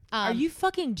 Are you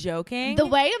fucking joking? The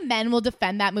way men will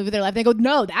defend that movie of their life, they go,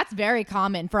 no, that's very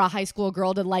common for a high school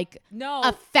girl to like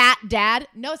a fat dad.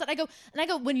 No, it's not. I go,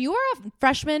 when you are a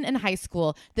freshman in high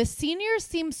school, the seniors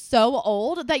seem so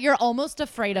old that you're almost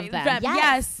afraid of them.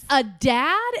 Yes. A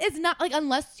dad is not, like,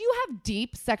 unless you have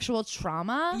deep sexual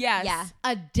trauma. Yes. Yeah.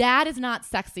 A dad is not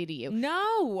sexy to you.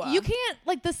 No. You can't,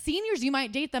 like, the seniors, you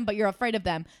might date them, but you're afraid of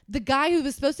them. The guy who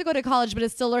was supposed to go to college but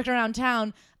is still lurking around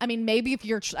town, I mean, maybe if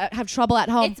you're have trouble at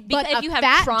home, but if a you have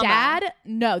fat trauma. dad,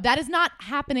 no, that is not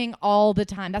happening all the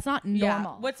time. That's not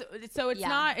normal.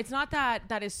 It's not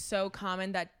that is so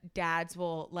common that dads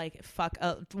will like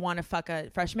want to fuck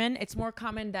a freshman. It's more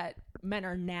common that men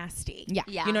are nasty. Yeah.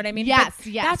 Yeah. You know what I mean? Yes, But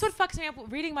yes. That's what fucks me up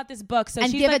reading about this book. So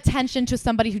And she's give like, attention to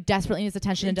somebody who desperately needs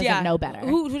attention and doesn't know better.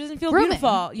 Who doesn't feel Grooming.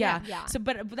 beautiful. Yeah. Yeah. So,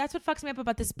 but that's what fucks me up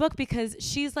about this book, because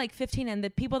she's like 15 and the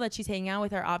people that she's hanging out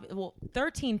with are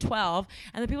 13, 12.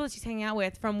 And the people that she's hanging out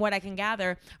with, from what I can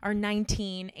gather, are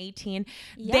 19, 18.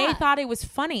 Yeah. They thought it was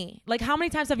funny. Like, how many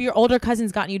times have your older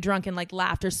cousins gotten you drunk and like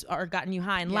laughed, or gotten you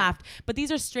high and laughed? But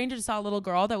these are strangers who saw a little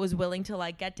girl that was willing to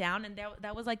like get down, and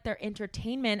that was like their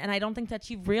entertainment. And I don't think that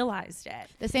she realized it.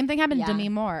 The same thing happened to Yeah. Demi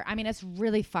Moore. I mean, it's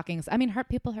really fucking. I mean, hurt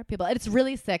people. It's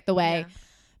really sick the way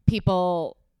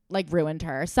people like ruined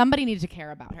her. Somebody needed to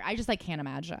care about her. I just like can't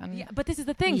imagine. Yeah, but this is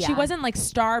the thing. She Yeah. wasn't like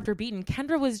starved or beaten.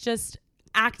 Kendra was just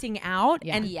acting out,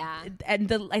 Yeah. and Yeah.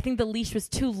 I think the leash was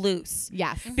too loose.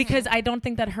 Yes. Because I don't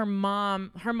think that her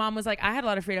mom was like, I had a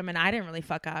lot of freedom and I didn't really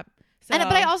fuck up. So,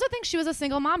 But I also think she was a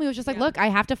single mom who was just like, look, I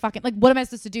have to fucking, like, what am I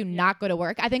supposed to do? Not go to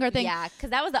work? I think her thing. Yeah, because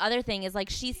that was the other thing is like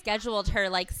she scheduled her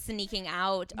like sneaking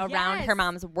out around her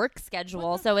mom's work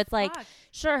schedule. So it's like, fuck?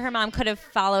 sure, her mom could have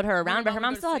followed her around, but her mom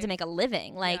mom would go to still had to sleep. make a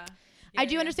living. Like, I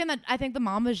do understand that. I think the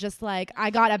mom was just like, I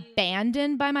got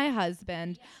abandoned by my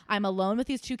husband. I'm alone with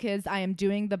these two kids. I am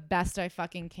doing the best I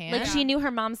fucking can. like she knew her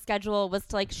mom's schedule was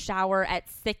to like shower at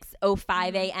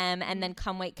 6:05 a.m. and then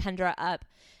come wake Kendra up.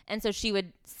 And so she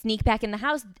would sneak back in the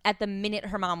house at the minute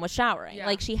her mom was showering. Yeah.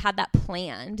 Like she had that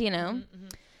planned, you know?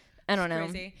 I don't know.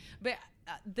 Crazy. But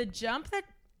the jump that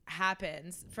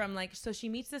happens from like, so she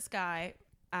meets this guy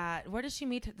at, where does she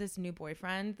meet this new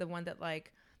boyfriend? The one that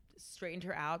like straightened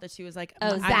her out, that she was like,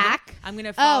 Oh, Zach? I'm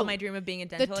gonna follow Oh, my dream of being a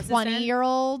the dental assistant.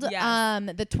 20-year-old, Yes.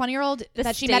 the 20-year-old The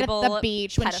that she met at the stable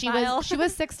beach when pedophile. she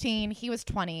was 16, he was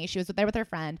 20. She was there with her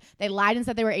friend. They lied and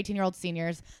said they were 18-year-old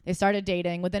seniors. They started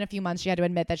dating. Within a few months, she had to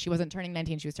admit that she wasn't turning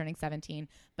 19, she was turning 17.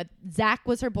 But Zach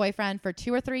was her boyfriend for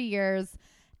 2 or 3 years.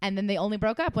 And then they only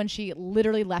broke up when she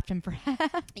literally left him for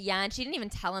half. Yeah, and she didn't even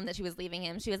tell him that she was leaving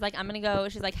him. She was like, I'm going to go.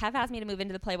 She's like, Hef asked me to move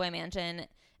into the Playboy Mansion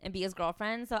and be his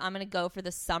girlfriend. So I'm going to go for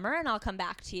the summer and I'll come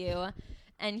back to you.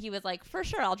 And he was like, for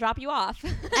sure, I'll drop you off.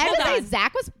 I would say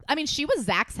Zach was, I mean, she was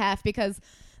Zach's half because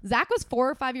Zach was 4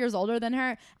 or 5 years older than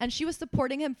her and she was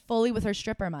supporting him fully with her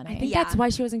stripper money. I think Yeah. that's why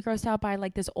she wasn't grossed out by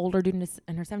like this older dude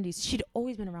in her 70s. She'd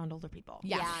always been around older people.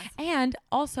 Yeah. And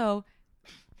also,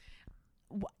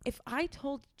 if I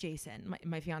told Jason,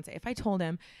 my fiance, if I told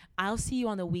him, I'll see you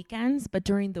on the weekends, but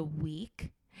during the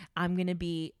week, I'm going to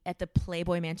be at the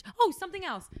Playboy Mansion. Oh, something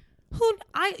else.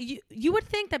 You would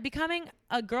think that becoming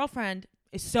a girlfriend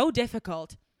is so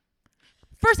difficult.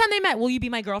 First time they met, will you be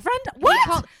my girlfriend? What?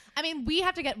 Well, I mean,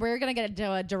 we're going to get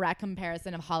into a direct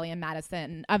comparison of Holly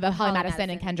Madison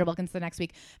and Kendra Wilkinson next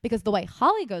week because the way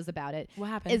Holly goes about it What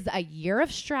happened? is a year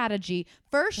of strategy.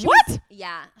 First,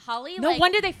 Yeah. Holly, No like,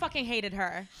 wonder they fucking hated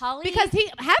her. Holly. because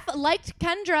he half liked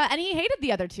Kendra and he hated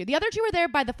the other two. The other two were there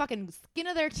by the fucking skin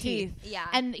of their teeth. Yeah.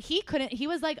 And he couldn't. He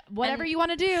was like, whatever And- you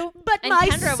want to do. But And my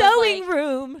Kendra was sewing like-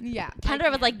 room. Yeah.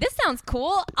 Kendra was like, this sounds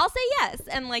cool. I'll say yes.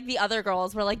 And like the other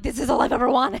girls were like, this is all I've ever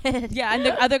wanted. Yeah, and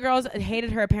the other girls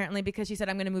hated her apparently because she said,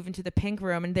 I'm going to move into the pink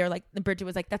room. And they're like, Bridget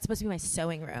was like, that's supposed to be my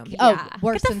sewing room. Oh, Yeah.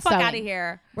 worse Get the than fuck sewing. out of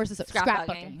here. Worse than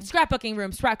Scrapbooking. Scrapbooking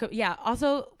room. Yeah.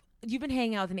 Also, you've been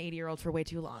hanging out with an 80-year-old for way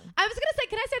too long. I was gonna say,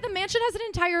 can I say the mansion has an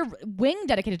entire wing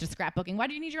dedicated to scrapbooking? Why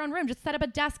do you need your own room? Just set up a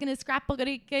desk in his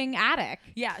scrapbooking attic.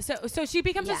 Yeah. So she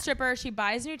becomes Yeah. a stripper. She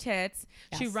buys new tits.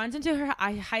 She Yes. runs into her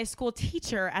high school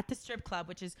teacher at the strip club,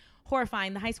 which is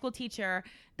horrifying. The high school teacher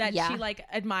that Yeah. she like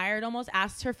admired almost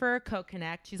asked her for a Coke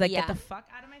Connect. She's like, Yeah. get the fuck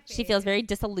out of my face. She feels very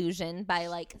disillusioned by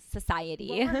like society.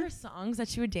 What were her songs that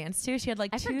she would dance to? She had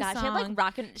like I two forgot. songs. She had like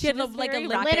rockin'. She had, was like, a very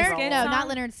Limp rock and Leonard, roll. no, song? not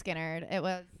Leonard Skinner. It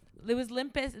was It was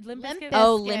Limp Bizkit.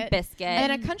 Oh, Bizkit. Limp Bizkit.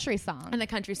 and then a country song. And the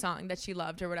country song that she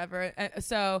loved or whatever.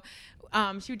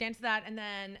 She would dance to that, and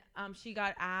then she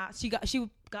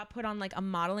got put on like a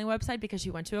modeling website because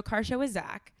she went to a car show with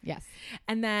Zach, Yes,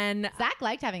 and then Zach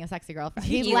liked having a sexy girlfriend.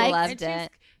 He He liked. loved and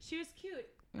it. She was cute.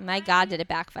 My God, did it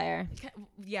backfire?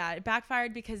 Yeah, it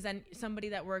backfired because then somebody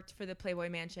that worked for the Playboy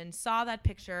Mansion saw that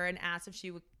picture and asked if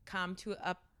she would come to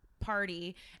a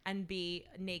party and be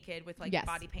naked with like Yes.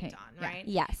 body paint Paint. on, Yeah. right?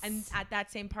 Yes. And at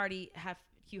that same party,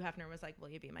 Hugh Hefner was like, "Will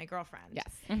you be my girlfriend?" Yes.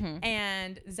 Mm-hmm.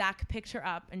 And Zach picked her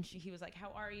up and he was like,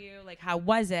 "How are you? Like, how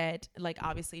was it?" Like,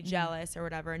 obviously jealous or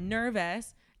whatever,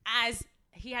 nervous, as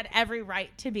he had every right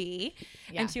to be.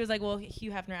 Yeah. And she was like, "Well,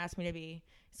 Hugh Hefner asked me to be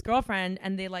his girlfriend,"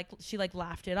 and she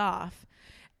laughed it off.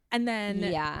 And then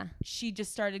Yeah. she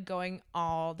just started going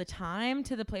all the time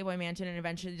to the Playboy Mansion and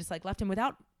eventually just like left him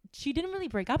she didn't really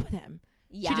break up with him.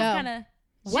 Yeah. She just kind of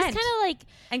She's went kind of like,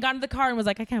 and got in the car and was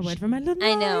like, "I can't wait for my little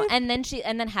I know. life." And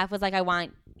then Hef was like, I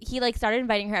want he like started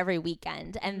inviting her every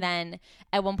weekend, and then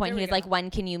at one point he was like,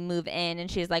 when can you move in? And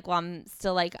she was like, well, I'm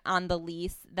still like on the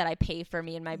lease that I pay for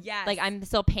me and my like I'm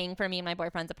still paying for me and my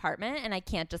boyfriend's apartment, and I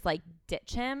can't just like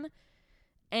ditch him.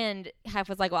 And Hef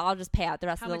was like, well, I'll just pay out the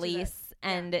rest of the lease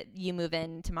and you move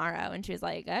in tomorrow. And she was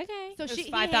like, okay. So he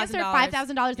hands her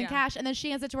 $5,000 in cash, and then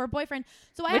she hands it to her boyfriend.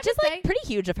 So which is like pretty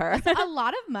huge of her. A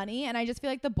lot of money, and I just feel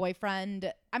like the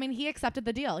boyfriend, I mean, he accepted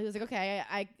the deal. He was like, okay,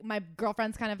 my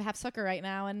girlfriend's kind of half sucker right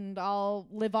now, and I'll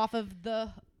live off of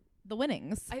the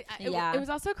winnings. It was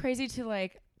also crazy to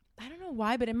like, I don't know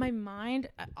why, but in my mind,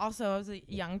 also I was a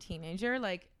young teenager,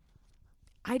 like,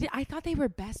 I thought they were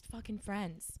best fucking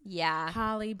friends. Yeah.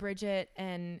 Holly, Bridget,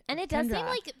 and it Kendra. does seem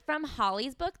like from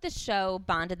Holly's book, the show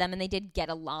bonded them, and they did get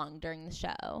along during the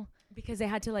show. Because they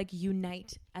had to like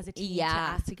unite as a team to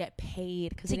ask to get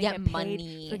paid. To get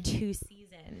money. For 2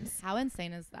 seasons. How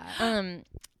insane is that?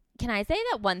 Can I say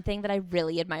that one thing that I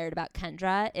really admired about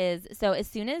Kendra is, so as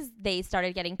soon as they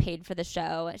started getting paid for the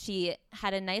show, she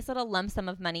had a nice little lump sum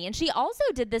of money. And she also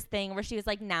did this thing where she was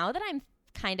like, now that I'm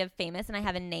kind of famous and I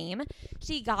have a name,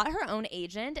 she got her own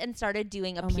agent and started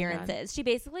doing appearances. She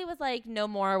basically was like, no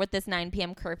more with this 9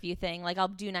 p.m. curfew thing. Like, I'll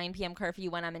do 9 p.m. curfew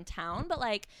when I'm in town, but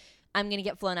like, I'm going to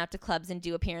get flown out to clubs and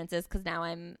do appearances because now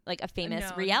I'm like a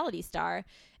famous reality star.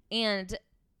 And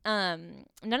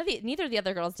neither of the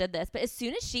other girls did this, but as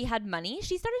soon as she had money,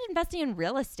 she started investing in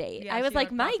real estate. I was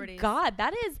like, my God,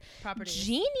 that is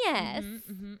genius.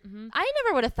 I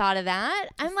never would have thought of that.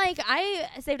 I'm like, I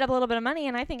saved up a little bit of money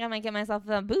and I think I might get myself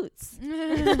boots.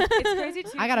 It's crazy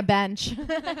too. I got a bench.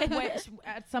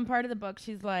 At some part of the book,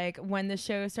 she's like, when the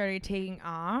show started taking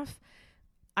off,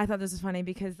 I thought this was funny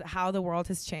because how the world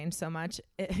has changed so much.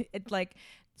 It like,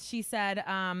 she said,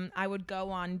 I would go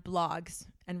on blogs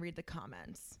and read the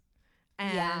comments.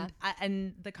 And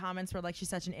and the comments were like, she's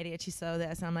such an idiot. She's so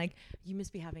this. And I'm like, you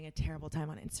must be having a terrible time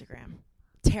on Instagram.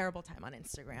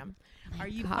 Are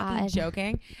you fucking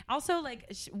joking? Also,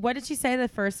 like, what did she say the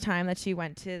first time that she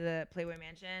went to the Playboy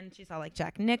Mansion? She saw like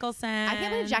Jack Nicholson. I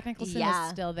can't believe Jack Nicholson is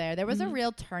still there. There was a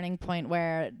real turning point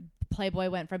where Playboy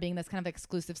went from being this kind of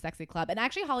exclusive sexy club, and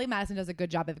actually Holly Madison does a good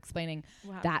job of explaining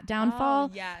that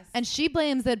downfall. Yes. And she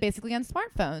blames it basically on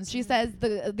smartphones. She says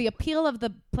the appeal of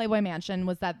the Playboy Mansion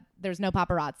was that there's no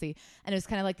paparazzi, and it was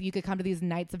kind of like you could come to these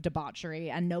nights of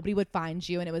debauchery and nobody would find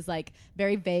you, and it was like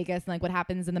very Vegas, and like what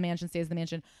happens in the mansion stays in the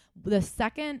mansion. The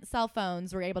second cell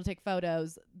phones were able to take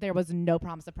photos, there was no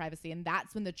promise of privacy, and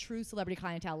that's when the true celebrity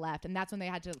clientele left, and that's when they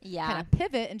had to kind of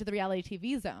pivot into the reality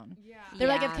TV zone. They're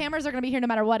like, if cameras are going to be here no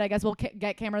matter what, I guess we'll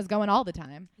get cameras going all the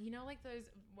time. You know, like those,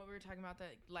 what we were talking about, the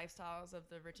lifestyles of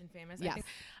the rich and famous. Yes.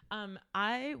 I think,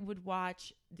 I would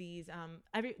watch these.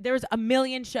 There was a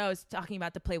million shows talking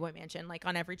about the Playboy Mansion, like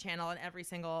on every channel and every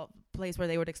single place where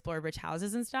they would explore rich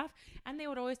houses and stuff. And they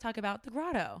would always talk about the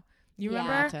grotto. You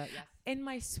remember? Yes. In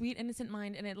my sweet innocent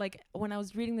mind, and it like when I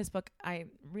was reading this book, I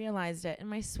realized it. In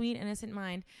my sweet innocent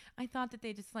mind, I thought that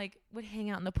they just like would hang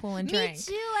out in the pool and drink. Me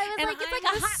too. I was like, it's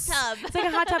like a hot tub. It's like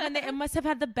a hot tub, and they must have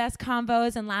had the best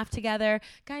combos and laugh together.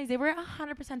 Guys, they were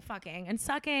 100% fucking and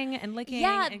sucking and licking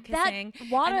and kissing. That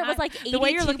water was like 82% the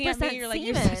way you're looking at me, you're like,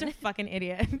 you're semen. such a fucking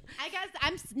idiot. I guess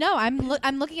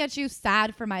I'm looking at you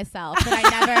sad for myself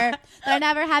that I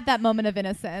never had that moment of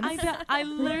innocence. I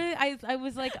literally I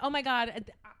was like, oh my God.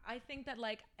 I think that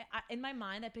like in my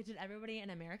mind I pictured everybody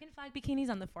in American flag bikinis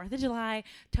on the 4th of July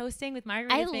toasting with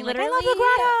margaritas. I being literally like, I love the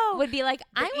grotto. would be like,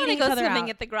 I want to go swimming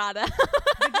at the grotto.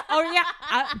 Oh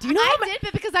yeah. Do you know? I did,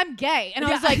 but because I'm gay, and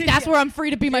I was like, that's where I'm free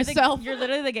to be myself. You're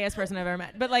literally the gayest person I've ever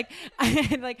met. But like,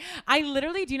 I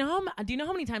literally do you know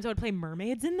how many times I would play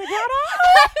mermaids in the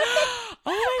grotto?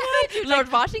 Oh my God,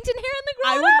 Lord Washington here in the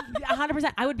grotto. I would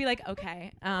 100%. I would be like,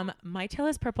 okay, my tail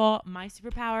is purple. My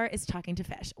superpower is talking to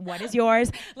fish. What is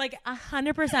yours? Like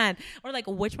 100%. Or like,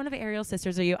 which one of Ariel's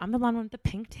sisters are you? I'm the blonde one with the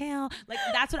pink tail. Like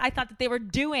that's what I thought that they were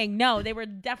doing. No, they were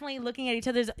definitely looking at each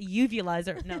other's uvulas.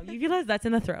 Uvulas. That's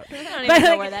in the throat. I don't even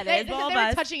know where that is. They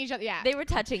were touching each other. Yeah, they were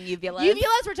touching uvulas.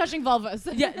 Uvulas were touching vulvas.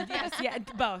 Yeah,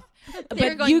 both. They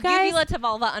were going uvula to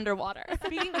vulva underwater.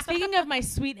 Speaking of my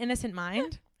sweet innocent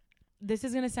mind. This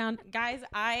is gonna sound, guys.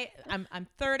 I'm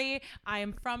 30.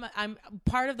 I'm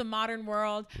part of the modern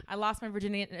world. I lost my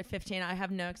virginity at 15. I have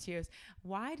no excuse.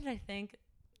 Why did I think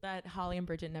that Holly and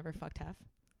Bridget never fucked Hef?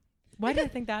 Why did I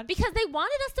think that? Because they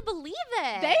wanted us to believe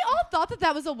it. They all thought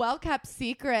that was a well-kept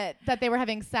secret that they were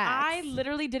having sex. I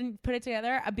literally didn't put it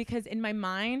together because in my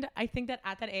mind, I think that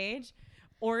at that age,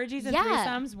 orgies and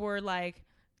threesomes were like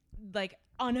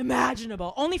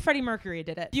unimaginable. Only Freddie Mercury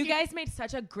did it. You guys made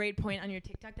such a great point on your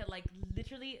TikTok that like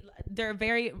literally there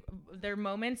are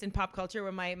moments in pop culture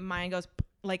where my mind goes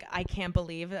like, I can't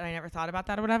believe that I never thought about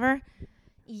that or whatever.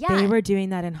 Yeah. They were doing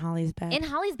that in Holly's bed. In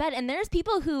Holly's bed. And there's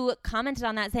people who commented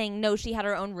on that saying, no, she had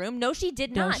her own room. No, she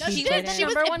did not. No, she she was did. the She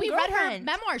was. number If one we read her girlfriend.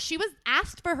 memoir, she was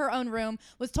asked for her own room.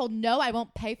 Was told no, I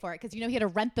won't pay for it because he had to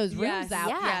rent those rooms Yes, out.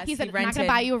 yes, He said, he "I'm not rented. gonna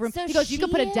buy you a room." So He goes, "You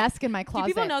could put a she- desk in my Do closet."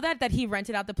 people know that he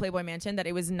rented out the Playboy Mansion, that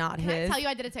it was not Can I his? tell you,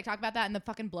 I did a TikTok about that, and the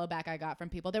fucking blowback I got from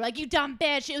people. They're like, "You dumb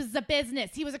bitch! It was a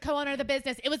business. He was a co-owner of the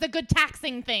business. It was a good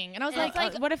taxing thing." And I was And like,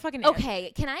 it's like, what a fucking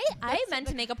Okay, can I meant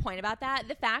to make a point about that.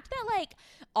 The fact that like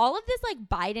all of this like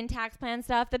Biden tax plan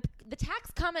stuff, the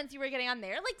tax comments you were getting on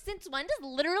there, like since when does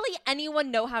literally anyone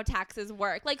know how taxes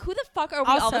work? Like who the fuck are we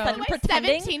all of a Also- sudden "Why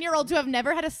pretending 17-year-olds who have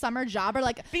never had a summer job are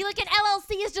like." be like an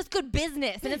LLC is just good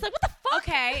business? And it's like what the fuck?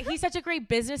 Okay, he's such a great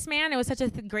businessman. It was such a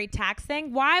great tax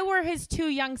thing. Why were his 2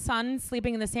 young sons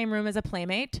sleeping in the same room as a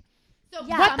playmate? So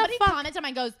Yeah. somebody commented on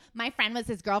mine, goes, "My friend was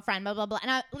his girlfriend, blah blah blah."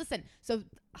 And I listen. So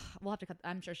we'll have to cut.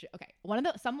 I'm sure she. Okay,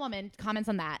 some woman comments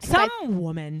on that. Some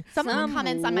woman. Someone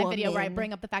comments on my video where I woman.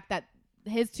 bring up the fact that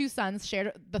his 2 sons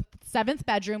shared the 7th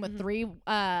bedroom with three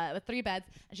beds,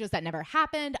 and she goes, "That never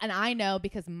happened." And I know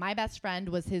because my best friend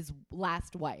was his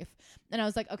last wife. And I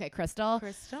was like, "Okay, Crystal.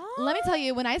 Let me tell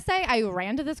you, when I say I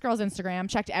ran to this girl's Instagram,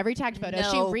 checked every tagged photo,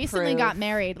 No she recently proof. got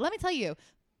married. Let me tell you,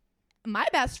 my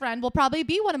best friend will probably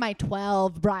be one of my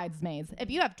 12 bridesmaids. If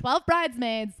you have 12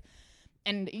 bridesmaids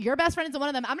and your best friend isn't one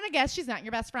of them, I'm going to guess she's not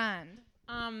your best friend."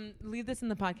 Leave this in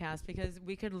the podcast because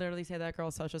we could literally say that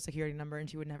girl's social security number and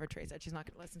she would never trace it. She's not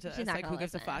going to listen to She's this. not Like, gonna who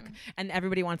gives a fuck? listen. And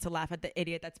everybody wants to laugh at the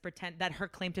idiot that her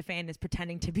claim to fame is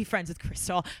pretending to be friends with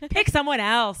Crystal. Pick someone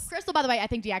else. Crystal, by the way, I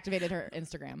think deactivated her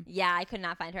Instagram. Yeah, I could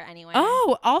not find her anywhere.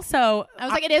 Oh, also, I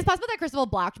was like, it is possible that Crystal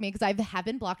blocked me because I have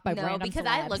been blocked by no, random because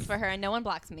celebs. I looked for her and no one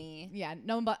blocks me. Yeah,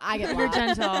 no one but I get you're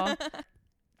blocked. gentle.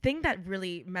 Thing that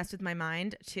really messed with my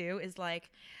mind too is like,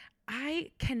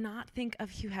 I cannot think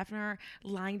of Hugh Hefner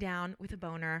lying down with a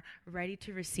boner, ready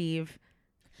to receive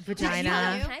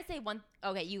vagina. you? Can I say one?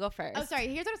 Okay, you go first. Oh, sorry.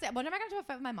 Here's what I'm saying. One time I got into a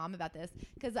fight with my mom about this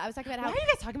because I was talking about Why how are you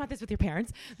guys talking about this with your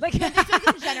parents? Like, this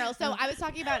was in general. So I was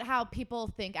talking about how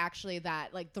people think actually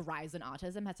that like the rise in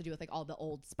autism has to do with like all the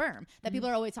old sperm. That people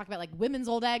are always talking about like women's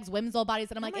old eggs, women's old bodies,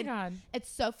 and I'm like, my God. it's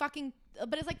so fucking.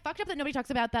 But it's like fucked up that nobody talks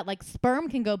about that. Like sperm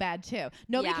can go bad too.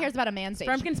 Nobody Yeah. cares about a man's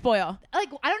sperm age. can spoil. Like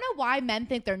I don't know why men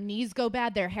think their knees go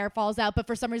bad, their hair falls out, but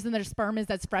for some reason their sperm is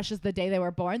as fresh as the day they were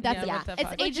born. That's Yeah, it. what the It's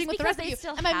fuck? Like, aging just with the because rest of they you.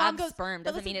 still And my have mom goes, sperm but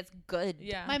doesn't mean listen, it's good.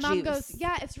 Yeah. my mom juice. goes,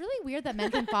 yeah, it's really weird that men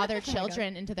can father God.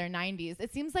 children into their 90s.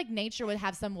 It seems like nature would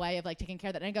have some way of like taking care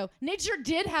of that. And I go, nature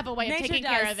did have a way of Nature taking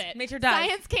does. care of it. Nature does.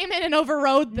 Science came in and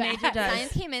overrode that. Nature does.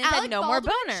 Science came in and Alec said no more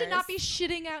Baldwin boners. should not be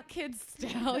shitting out kids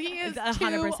still. He is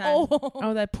 100%. too old.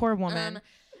 Oh, that poor woman.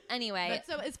 Anyway, But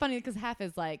so it's funny because half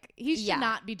is like he should Yeah.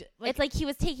 not be. it's like he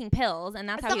was taking pills and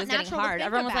that's It's how he not was getting natural to hard. think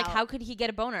Everyone was like, about. how could he get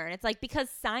a boner? And it's like, because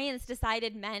science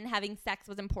decided men having sex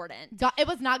was important. God, it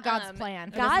was not God's plan.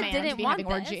 For this God man didn't to be want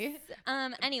having this. orgy.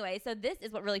 Anyway, so this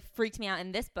is what really freaked me out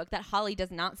in this book that Holly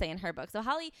does not say in her book. So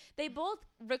Holly, they both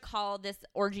recall this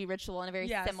orgy ritual in a very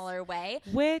Yes. similar way.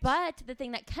 Which, But the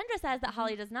thing that Kendra says that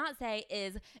Holly does not say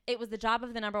is it was the job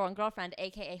of the number one girlfriend,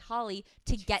 aka Holly,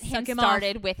 to get him Suck him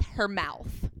started with her mouth.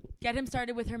 get him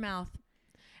started with her mouth.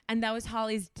 And that was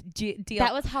Holly's deal.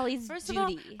 That was Holly's First duty. of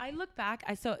all, I look back.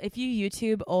 So if you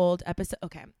YouTube old episode,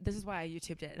 okay, this is why I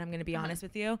YouTubed it, and I'm going to be honest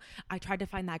with you. I tried to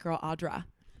find that girl Audra.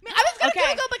 I mean, I was gonna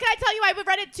Okay. Google, but can I tell you, I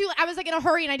read it too. I was like in a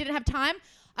hurry and I didn't have time.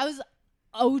 I was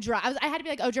Odra. I had to be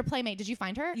like Odra Playmate. Did you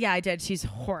find her? Yeah, I did. She's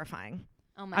horrifying.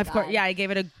 Oh my Of God. course, yeah, I gave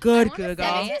it a good wanna Google.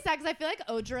 say- That makes me sad because I feel like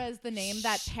Odra is the name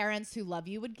that parents who love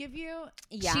you would give you.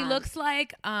 Yeah. She looks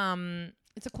like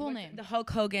It's a cool name. the Hulk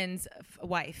Hogan's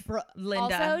wife, Linda.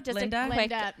 Also, just a Linda. quick,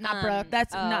 Linda, not Brooke.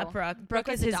 That's oh. not Brooke. Brooke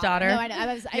was is the his daughter. daughter. No,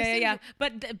 I was. yeah.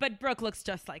 But Brooke looks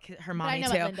just like her But mommy I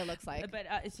know too. what Linda looks like. But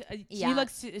she Yeah.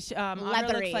 looks Audra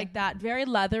Leathery. looks like that, very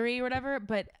leathery or whatever.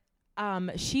 But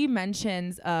she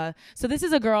mentions so this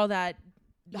is a girl that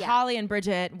Yeah. Holly and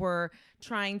Bridget were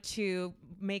trying to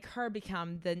make her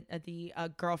become the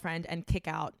girlfriend and kick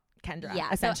out Kendra. Yeah.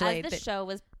 essentially. So as the show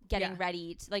was getting Yeah.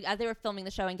 ready, as they were filming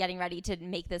the show and getting ready to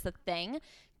make this a thing,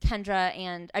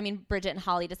 Bridget and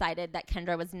Holly decided that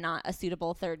Kendra was not a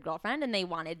suitable third girlfriend and they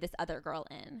wanted this other girl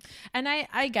in. And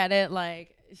I get it,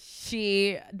 like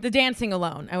the dancing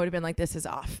alone, I would have been like, this is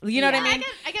off. You know what I Yeah. mean?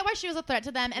 I get why she was a threat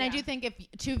to them, and I Yeah. do think if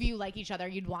two of you like each other,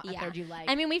 you'd want a Yeah. third you like.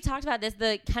 I mean, we've talked about this.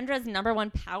 The Kendra's number one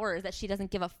power is that she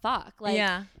doesn't give a fuck. Like,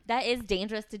 Yeah. that is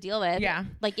dangerous to deal with. Yeah.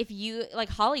 Like, if you, like,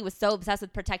 Holly was so obsessed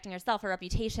with protecting herself, her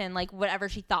reputation, like, whatever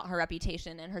she thought her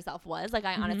reputation and herself was. Like,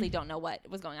 I honestly don't know what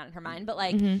was going on in her mind, but,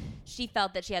 like, she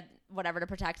felt that she had whatever to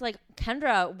protect. Like,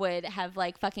 Kendra would have,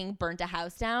 like, fucking burnt a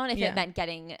house down if Yeah. it meant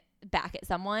getting back at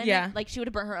someone. Yeah. Like she would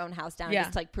have burnt her own house down Yeah.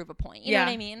 just to like prove a point. You know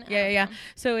what I mean? Yeah.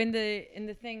 So in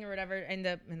the thing or whatever, in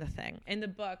the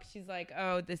book, she's like,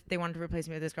 oh, they wanted to replace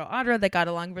me with this girl Audra that got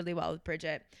along really well with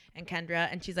Bridget and Kendra,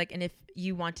 and she's like, and if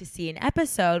you want to see an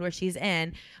episode where she's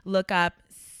in, look up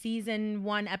season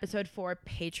 1 episode 4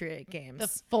 Patriot Games.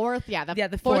 The 4th,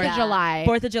 the 4th of July.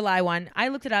 4th of July one. I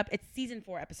looked it up. It's season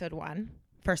 4 episode 1.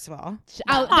 First of all,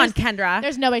 Oh, on Kendra.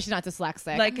 There's no way she's not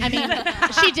dyslexic. Like- I mean,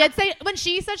 she did say when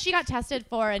she said she got tested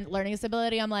for a learning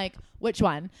disability, I'm like, which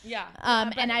one? Yeah.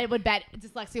 And I would bet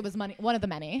dyslexia was one of the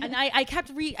many. And I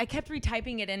kept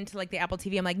retyping it into like the Apple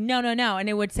TV. I'm like, no. And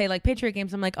it would say like Patriot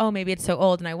Games. I'm like, oh, maybe it's so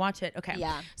old. And I watch it. Okay.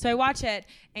 Yeah. So I watch it,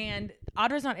 and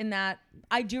Audra's not in that.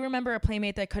 I do remember a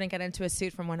playmate that couldn't get into a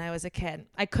suit from when I was a kid.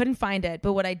 I couldn't find it.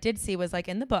 But what I did see was like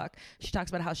in the book, she talks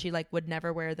about how she like would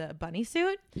never wear the bunny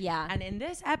suit. Yeah. And in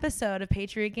this episode of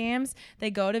Patriot Games,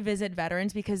 they go to visit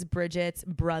veterans because Bridget's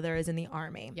brother is in the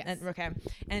army. Yes.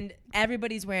 And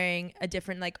everybody's wearing a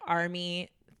different like army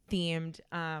themed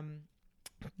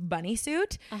bunny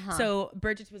suit. So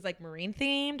Bridget's was like marine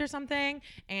themed or something,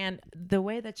 and the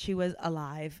way that she was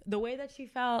alive, the way that she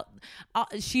felt,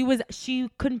 she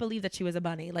couldn't believe that she was a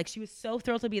bunny. Like she was so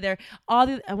thrilled to be there. I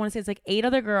want to say it's like 8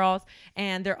 other girls,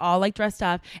 and they're all like dressed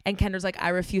up, and Kendra's like, I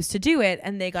refuse to do it,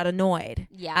 and they got annoyed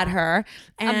at her.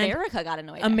 And America got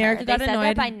annoyed. America got They said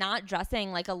annoyed that by not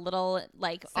dressing like a little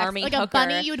like army like hooker, a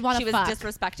bunny you would want she to was fuck.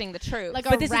 disrespecting the troops. Like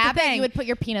But a this is the rabbit thing. you would put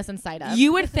your penis inside of.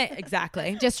 You would think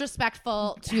exactly. Disrespectful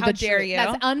to How the dare truth. you?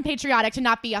 That's unpatriotic to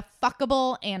not be a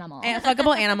fuckable animal. A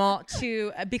fuckable animal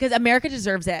because America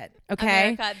deserves it.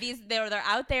 Okay. America, they're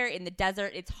out there in the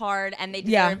desert. It's hard, and they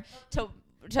Yeah. deserve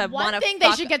to One want thing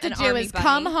they should get to do is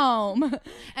come home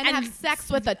and have sex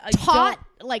with a taut,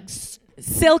 like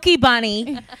Silky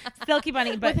bunny, but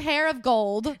with hair of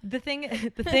gold, the thing,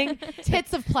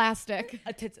 tits of plastic.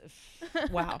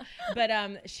 Wow. But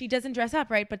she doesn't dress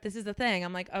up, right? But this is the thing.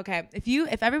 I'm like, okay,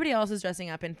 if everybody else is dressing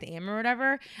up in theme or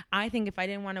whatever, I think if I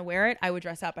didn't want to wear it, I would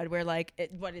dress up. I'd wear like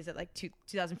what is it, like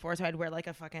 2004? So I'd wear like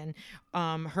a fucking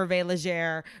Hervé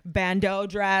Leger bandeau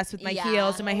dress with my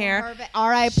heels and my hair.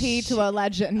 R.I.P. to a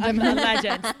legend. A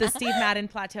legend. The Steve Madden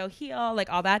plateau heel,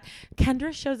 like all that.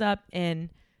 Kendra shows up in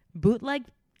bootleg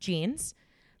jeans,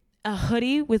 a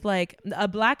hoodie with like a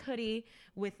black hoodie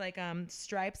with like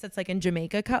stripes that's like in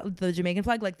Jamaica, the Jamaican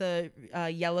flag, like the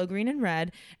yellow, green, and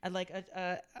red, and like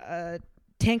a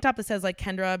tank top that says like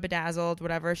Kendra bedazzled,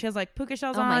 whatever. She has like puka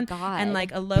shells on, my God. and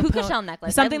like a low puka shell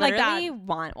necklace, something I like that. literally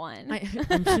want one.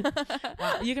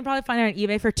 Wow, you can probably find it on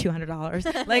eBay for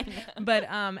 $200. Like, but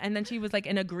and then she was like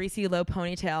in a greasy low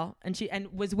ponytail, and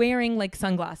was wearing like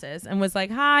sunglasses, and was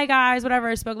like, "Hi guys,"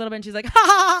 whatever. Spoke a little bit, and she's like, "Ha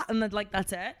ha," and then like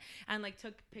that's it, and like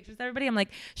took pictures of everybody. I'm like,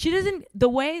 she doesn't the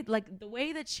way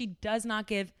that she does not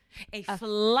give a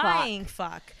flying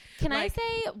fuck. Can I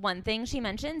say one thing she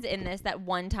mentions in this, that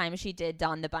one time she did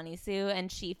don the bunny suit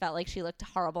and she felt like she looked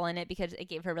horrible in it because it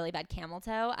gave her really bad camel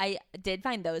toe. I did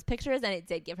find those pictures and it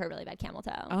did give her really bad camel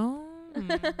toe. Oh.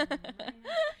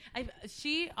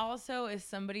 She also is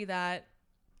somebody that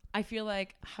I feel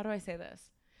like, how do I say this?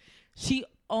 She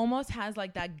almost has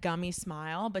like that gummy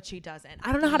smile, but she doesn't.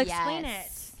 I don't know how to explain it.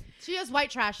 She has white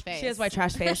trash face. She has white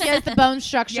trash face. She has the bone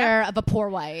structure of a poor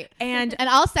white. And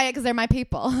I'll say it because they're my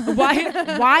people.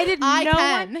 Why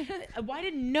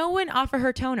did no one offer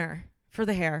her toner for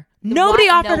the hair? Nobody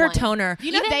offered her toner.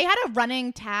 You know, they had a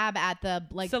running tab at the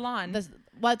salon.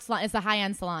 What salon? It's the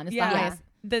high-end salon. It's the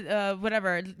highest.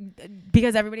 Whatever,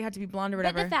 because everybody had to be blonde or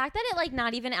whatever. But the fact that it like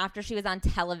not even after she was on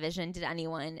television did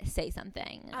anyone say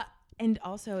something. And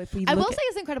also, if we I will say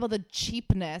it's incredible, the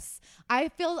cheapness. I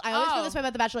always feel this way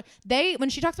about The Bachelor. When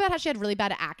she talks about how she had really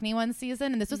bad acne one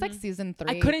season, and this was like season 3.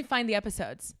 I couldn't find the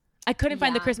episodes. I couldn't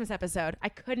find the Christmas episode. I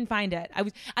couldn't find it.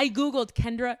 I Googled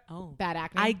Kendra. Bad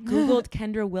acne. I Googled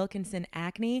Kendra Wilkinson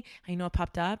acne. I know it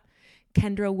popped up.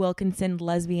 Kendra Wilkinson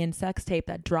lesbian sex tape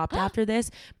that dropped after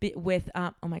this with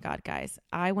oh my God, guys,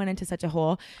 I went into such a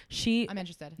hole. I'm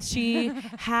interested. She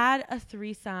had a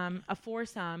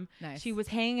foursome. Nice. She was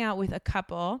hanging out with a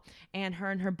couple, and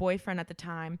her boyfriend at the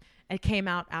time. It came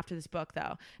out after this book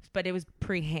though, but it was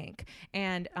pre-Hank,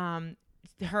 and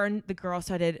her and the girl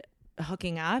started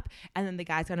hooking up, and then the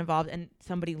guys got involved, and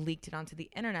somebody leaked it onto the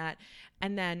internet,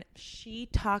 and then she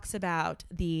talks about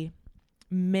the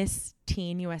Miss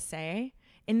Teen USA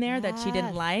in there that she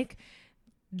didn't like.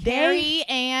 Carrie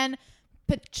Ann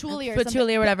patchouli or something.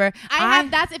 Patchouli or whatever. I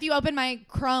have that's if you open my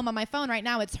Chrome on my phone right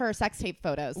now, it's her sex tape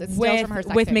photos. It's still from her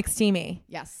sex with tape. McSteamy.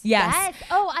 Yes. Yes.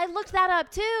 Oh, I looked that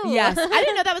up too. Yes. I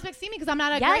didn't know that was McSteamy because I'm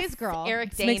not a Grace girl. Eric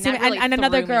It's Dane. McSteamy. That really and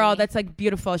another threw girl me. that's like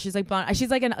beautiful. She's like blonde. She's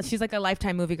like a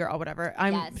Lifetime movie girl or whatever.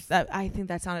 Yes. I think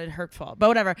that sounded hurtful, but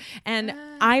whatever. And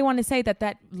I want to say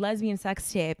that lesbian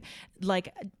sex tape,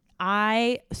 like,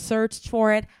 I searched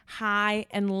for it high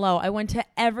and low. I went to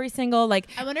every single like.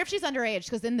 I wonder if she's underage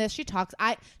because in this she talks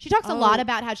a lot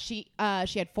about how she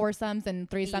had foursomes and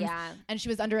threesomes and she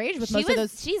was underage with most of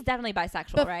those. She's definitely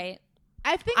bisexual, right?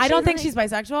 I don't think she's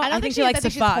bisexual. I don't think she likes to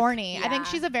she's fuck. horny. Yeah. I think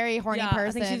she's a very horny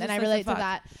person, and I relate to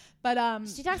that. But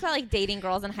she talks about like dating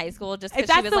girls in high school just If because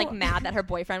she that's was the- like mad that her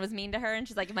boyfriend was mean to her, and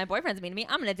she's like, if my boyfriend's mean to me,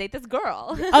 I'm gonna date this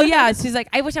girl. Oh yeah, she's like,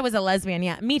 I wish I was a lesbian.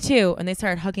 Yeah, me too. And they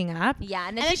started hooking up. Yeah,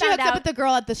 and then and she then she found hooks up out with the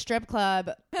girl at the strip club.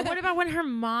 What about when her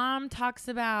mom talks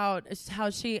about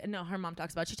how she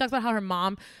talks about how her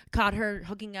mom caught her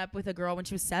hooking up with a girl when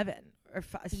she was 7 or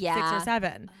 6 or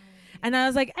 7. And I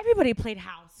was like, everybody played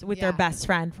house with their best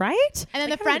friend, right? And then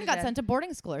Like, the friend everybody got did. sent to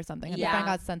boarding school or something. And Yeah. the friend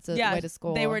got sent away to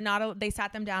school. They were not. They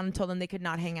sat them down and told them they could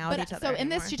not hang out with each other. So in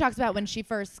this, she talks about when she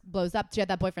first blows up, she had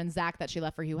that boyfriend Zach that she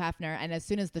left for Hugh Hefner, and as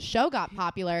soon as the show got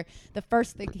popular, the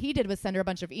first thing he did was send her a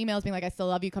bunch of emails being like, "I still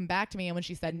love you, come back to me." And when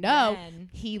she said no,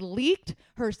 he leaked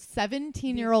her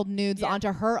 17-year-old nudes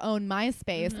onto her own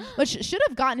MySpace, which should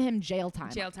have gotten him jail time.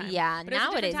 Jail time. Yeah, But it was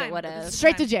a nowadays different it would time. have.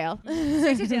 Straight to jail.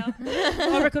 Straight to jail.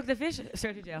 Overcook the fish.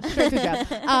 Straight to jail. Straight to jail.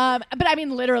 But I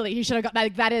mean, literally, he should have got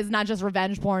like that is not just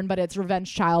revenge porn, but it's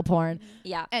revenge child porn.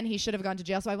 Yeah. And he should have gone to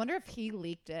jail. So I wonder if he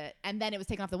leaked it and then it was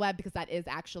taken off the web because that is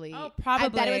actually probably. I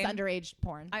bet it was underage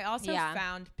porn. I also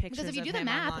found pictures. Because if you of do the him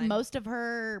math, online. most of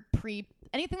her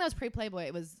anything that was pre-Playboy,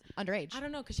 it was underage. I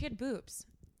don't know because she had boobs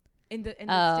in the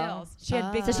Oh. stills. She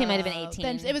had big. So she might have been Oh. 18.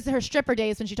 Then it was her stripper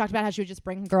days when she talked about how she would just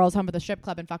bring girls home to the strip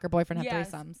club and fuck her boyfriend, have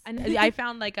threesomes. And I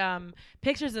found like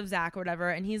pictures of Zach or whatever,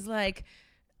 and he's like,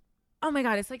 oh my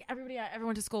god, it's like everybody I ever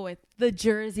went to school with. The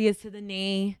jersey is to the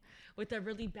knee with the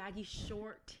really baggy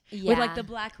short with like the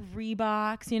black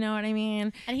Reeboks, you know what I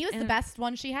mean? And he was the best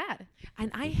one she had.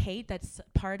 And I hate that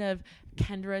part of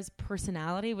Kendra's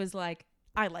personality was like,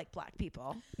 I like black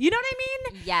people. You know what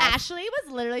I mean? Yes. Ashley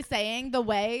was literally saying the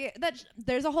way that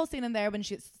there's a whole scene in there when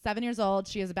she's 7 years old.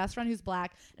 She has a best friend who's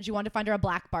black, and she wanted to find her a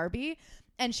black Barbie.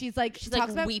 And she's like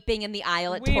like weeping in the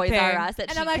aisle at Weeping. Toys R Us.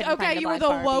 and I'm like, okay, you were the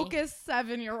wokest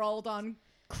 7-year-old on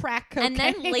crack cocaine. And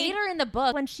then later in the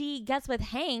book, when she gets with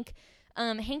Hank,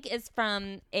 Hank is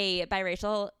from a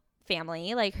biracial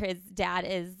family. Like his dad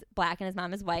is black and his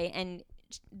mom is white, and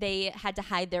they had to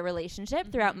hide their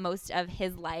relationship throughout most of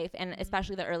his life, and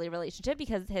especially the early relationship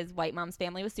because his white mom's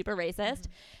family was super racist.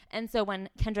 And so when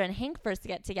Kendra and Hank first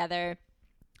get together,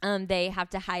 they have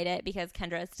to hide it because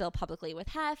Kendra is still publicly with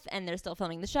Hef and they're still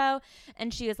filming the show.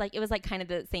 And she was like, it was like kind of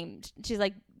the same. She's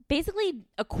like, basically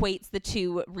equates the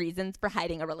two reasons for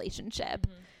hiding a relationship.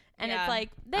 And it's like,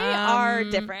 they are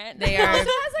different. They It are. also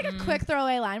has like a quick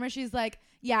throwaway line where she's like,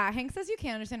 yeah, Hank says you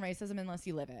can't understand racism unless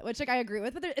you live it, which like I agree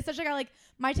with. But it's such like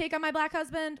my take on my black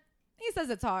husband. He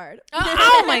says it's hard.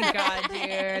 Oh my god,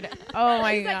 dude. Oh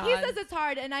my He's god. like, he says it's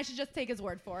hard, and I should just take his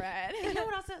word for it. You know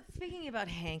what? Also, speaking about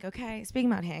Hank, okay.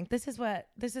 Speaking about Hank, this is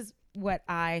what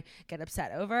I get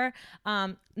upset over.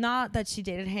 Not that she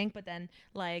dated Hank, but then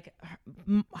like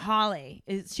Holly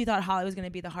she thought Holly was going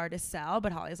to be the hardest sell,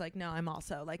 but Holly's like, no, I'm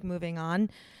also like moving on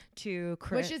to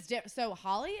Chris. Which is so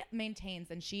Holly maintains,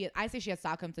 and I say she has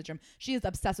Stockholm syndrome. She is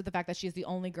obsessed with the fact that she is the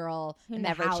only girl Who in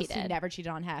never the house cheated. who never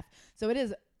cheated on Hef. So it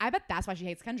is. I bet that's why she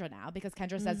hates Kendra now, because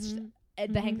Kendra says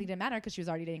the Hank thing didn't matter because she was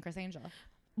already dating Chris Angel.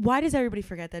 Why does everybody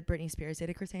forget that Britney Spears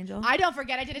dated Chris Angel? I don't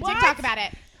forget. I did a TikTok about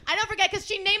it. I don't forget because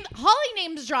Holly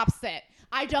names drops it.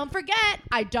 I don't forget.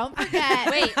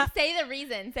 Wait, say the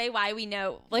reason. Say why we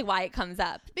know, like why it comes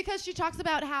up. Because she talks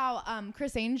about how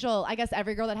Chris Angel, I guess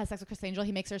every girl that has sex with Chris Angel,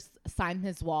 he makes her sign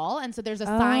his wall. And so there's a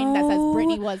sign that says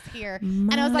Britney was here.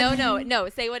 And I was like, No.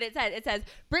 Say what it says. It says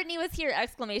Britney was here! !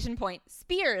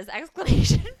 Spears! !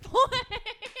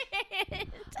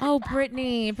 Oh,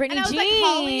 Britney And I was Jean. like,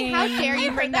 Holly, how dare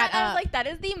you I bring heard that I up? was like, that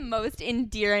is the most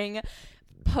endearing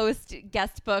post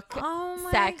guest book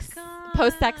sex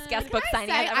guest book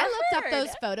signing I've ever I looked up heard. those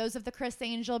photos of the Chris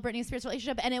Angel Britney Spears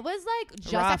relationship, and it was like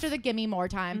just Rough. after the Gimme More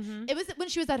time. It was when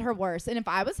she was at her worst. And if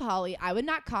I was Holly, I would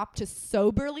not cop to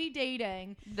soberly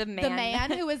dating the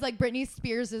man who is like Britney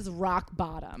Spears' rock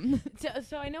bottom.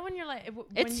 So I know when you're like,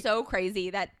 it's so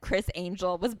crazy that Chris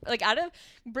Angel was like out of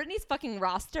Britney's fucking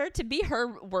roster to be her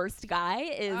worst guy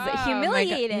is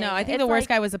humiliating. No, I think It's the worst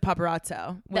like- guy was the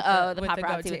paparazzo. the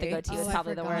paparazzi with the goatee was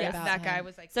probably the the forgot worst. Yes, about that him. guy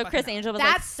was like So Chris fucking Angel was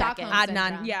That's like second. Stockholm Adnan,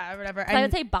 syndrome. yeah, whatever. So I would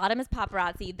And say bottom is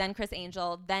paparazzi, then Chris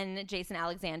Angel, then Jason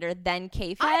Alexander, then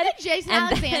K-Fed. I think Jason and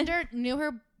then- Alexander knew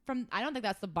her from. I don't think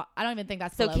that's the. I don't even think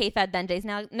that's So the low. K-Fed, then Jason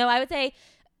Alexander. No, I would say,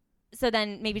 so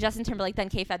then maybe Justin Timberlake, then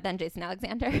K-Fed, then Jason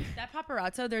Alexander. that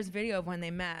paparazzo, there's video of when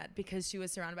they met because she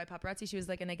was surrounded by paparazzi. She was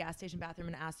like in a gas station bathroom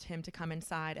and asked him to come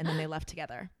inside, and then they left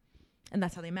together. And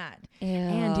that's how they met.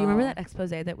 And do you remember that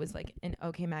expose that was like in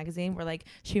OK Magazine where like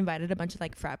she invited a bunch of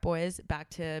like frat boys back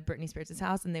to Britney Spears'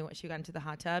 house and she got into the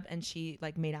hot tub and she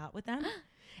like made out with them.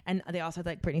 And they also had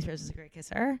like Britney Spears is a great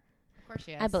kisser. Of course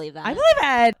she is. I believe that. I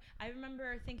believe it. I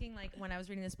remember thinking like when I was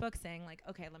reading this book saying like,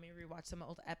 okay, let me rewatch some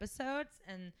old episodes.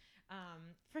 And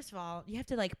first of all, you have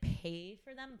to like pay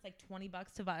for them. It's like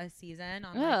 $20 to buy a season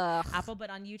on like, Ugh. Apple, but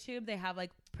on YouTube they have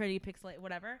like pretty pixelate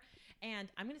whatever. And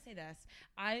I'm gonna say this: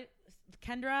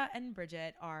 Kendra and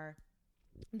Bridget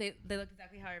they look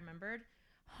exactly how I remembered.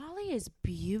 Holly is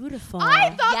beautiful.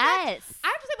 I thought Yes. I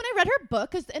have to say when I read her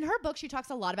book, because in her book she talks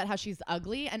a lot about how she's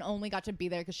ugly and only got to be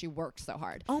there because she worked so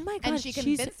hard. Oh my god, And she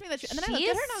convinced me that. And then I she looked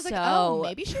at her is and I was like, so oh,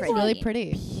 maybe she's pretty. really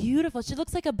pretty. beautiful. She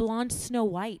looks like a blonde Snow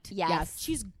White. Yes.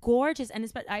 She's gorgeous. And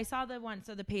I saw the one,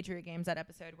 so the Patriot Games, that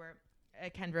episode where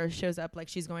Kendra shows up like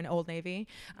she's going to Old Navy.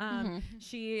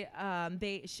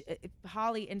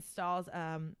 Holly installs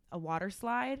a water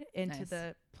slide into Nice.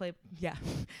 the play. Yeah,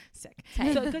 sick.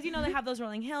 Tight. So because they have those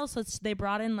rolling hills, so they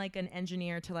brought in like an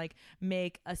engineer to like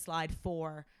make a slide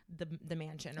for the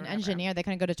mansion. Or An whatever. engineer, they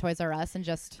couldn't go to Toys R Us and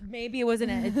just. Maybe it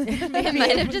wasn't. It Maybe might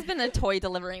it have was- just been a toy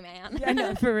delivery man. I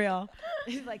know, for real.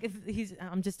 He's like,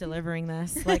 I'm just delivering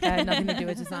this. Like, I had nothing to do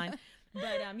with design.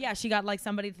 But yeah, she got like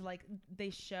somebody to like,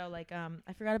 they show like, I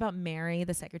forgot about Mary,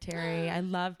 the secretary. I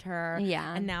loved her.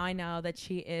 Yeah. And now I know that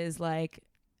she is like,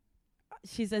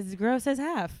 she's as gross as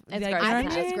half. It's Like, gross you know I as what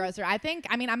think hell. she's grosser.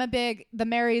 I mean, I'm a big the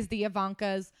Marys, the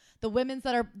Ivankas, the women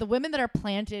that are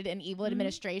planted in evil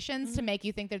administrations to make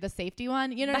you think they're the safety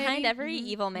one. You know what I Behind mean? every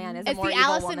evil man is a It's more the evil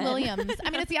Allison woman. Williams.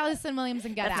 I mean, it's the Allison Williams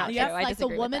in Get That's Out. not It's true. I like the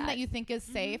disagree with woman that. that you think is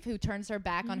safe who turns her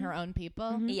back on her own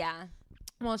people. Yeah.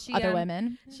 Well, she Other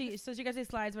women. she got these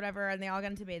slides, whatever, and they all got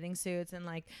into bathing suits, and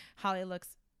like Holly looks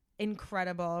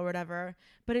incredible or whatever.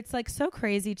 But it's like so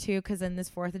crazy too, because in this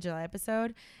 4th of July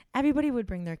episode, everybody would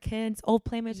bring their kids, old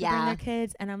playmates would bring Yeah. their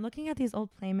kids, and I'm looking at these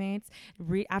old playmates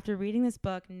after reading this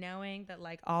book, knowing that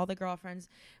like all the girlfriends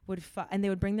would and they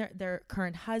would bring their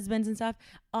current husbands and stuff.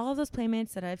 All of those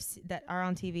playmates that are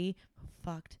on TV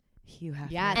fucked Hugh Hefner.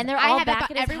 Yeah, And they're I all had that back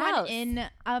thought. at his Everyone house. in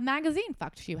a magazine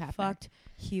fucked Hugh Hefner. fucked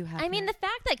Hugh Hefner. I mean, the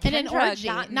fact that In an Kendra orgy,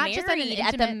 got not just in an married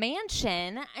at the intimate-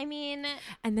 mansion, I mean,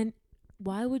 and then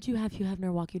why would you have Hugh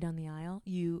Hefner walk you down the aisle?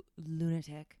 You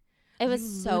lunatic. it was You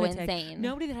so lunatic. insane.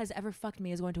 Nobody that has ever fucked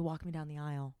me is going to walk me down the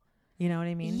aisle. You know what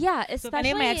I mean? Yeah, So if especially.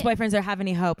 any of my ex-boyfriends are have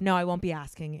any hope, no, I won't be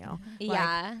asking you.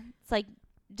 Yeah. It's like,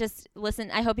 just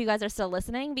listen. I hope you guys are still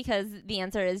listening because the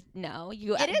answer is no.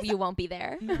 You won't be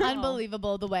there.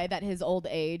 Unbelievable the way that his old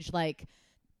age, like,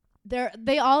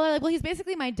 they all are like, well, he's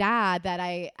basically my dad that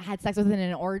I had sex with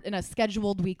in a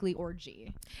scheduled weekly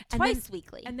orgy. Twice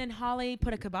weekly. And then Holly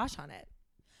put a kibosh on it.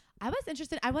 I was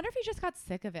interested. I wonder if he just got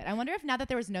sick of it. I wonder if now that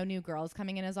there was no new girls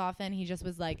coming in as often, he just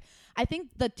was like, I think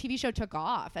the TV show took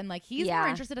off and like he's more Yeah.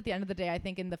 interested at the end of the day, I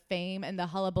think, in the fame and the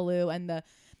hullabaloo and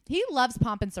he loves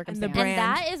pomp and circumstance. brand. And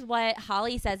that is what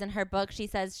Holly says in her book. She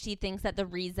says she thinks that the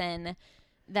reason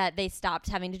that they stopped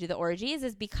having to do the orgies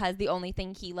is because the only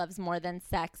thing he loves more than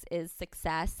sex is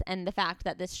success. And the fact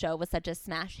that this show was such a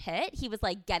smash hit, he was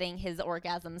like getting his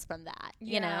orgasms from that,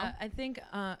 you know? I think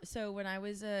so when I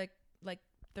was like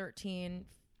 13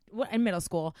 in middle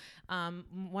school,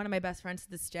 one of my best friends to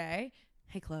this day,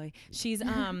 hey Chloe, she's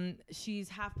she's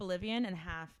half Bolivian and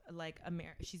half like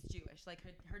she's Jewish. Like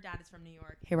her dad is from New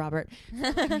York. Hey Robert.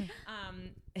 So, like,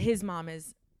 his mom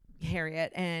is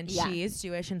Harriet and Yeah. she is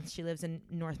Jewish and she lives in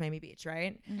North Miami Beach,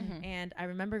 right? Mhm. And I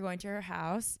remember going to her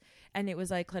house and it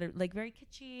was like very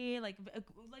kitschy, like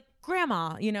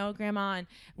grandma, grandma and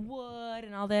wood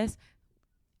and all this.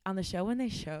 On the show when they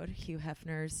showed Hugh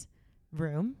Hefner's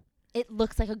room, It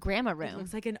looks like a grandma it room.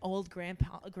 looks like an old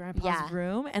grandpa's Yeah.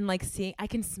 room, and like I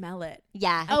can smell it.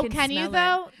 Yeah. Oh, can can you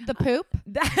smell though? The poop?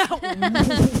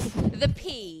 The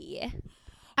pee.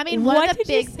 I mean, What one of the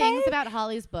did you big things say? about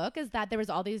Holly's book is that there was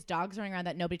all these dogs running around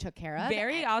that nobody took care of.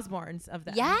 Very Osbournes of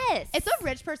them. Yes. It's a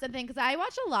rich person thing because I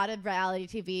watch a lot of reality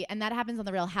TV and that happens on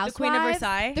The Real Housewives. The Queen of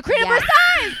Versailles. The Queen Yeah. of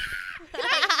Versailles.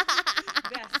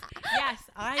 yes,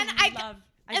 I love.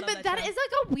 But that is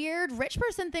like a weird rich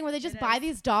person thing where they just It buy is.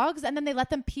 these dogs and then they let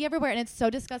them pee everywhere and it's so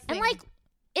disgusting. And like,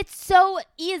 it's so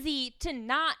easy to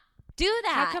not do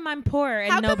that. How come I'm poor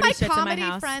and How come nobody my shits in my comedy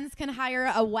house? friends can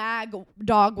hire a wag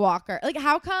dog walker? Like,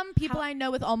 how come people I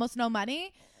know with almost no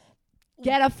money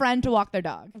get a friend to walk their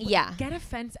dog? Yeah. Get a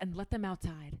fence and let them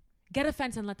outside. Get a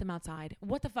fence and let them outside.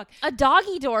 What the fuck? A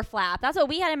doggy door flap. That's what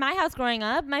we had in my house growing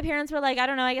up. My parents were like, I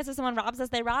don't know, I guess if someone robs us,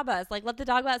 they rob us. Like, let the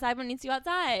dog go outside when it needs to go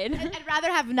outside. I'd rather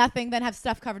have nothing than have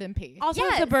stuff covered in pee. Also,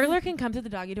 if Yes. the burglar can come to the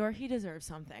doggy door, he deserves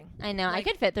something. I know. I Like,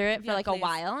 could fit through it for yeah, like a please.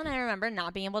 while, and I remember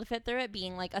not being able to fit through it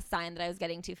being like a sign that I was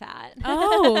getting too fat.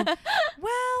 Oh,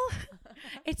 well,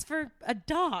 it's for a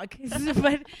dog,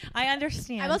 but I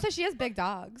understand. I will say she has big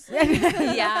dogs.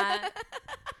 Yeah.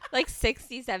 Like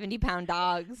 60, 70-pound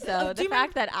dogs. So do the you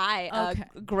fact that I, Okay.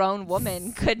 a grown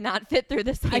woman, could not fit through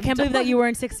the same I can't believe door. that you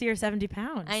weren't 60 or 70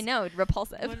 pounds. I know.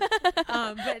 Repulsive.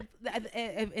 But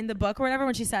in the book or whatever,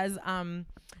 when she says,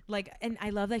 like, and I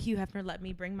love that Hugh Hefner let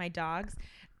me bring my dogs.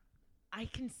 I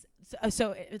can,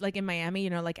 so like in Miami, you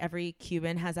know, like every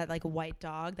Cuban has that like white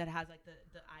dog that has like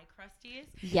the eye crusties.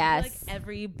 Yes. Like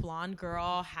every blonde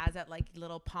girl has that like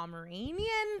little Pomeranian,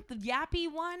 the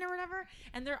yappy one or whatever,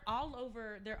 and they're all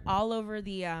over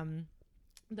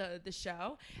the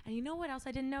show. And you know what else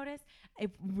I didn't notice?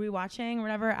 Rewatching or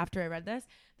whatever after I read this,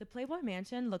 the Playboy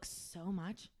Mansion looks so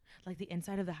much like the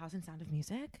inside of the House in Sound of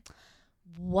Music.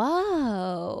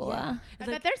 Whoa. Yeah. I It's bet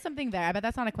like, there's something there. I bet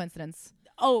that's not a coincidence.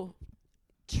 oh,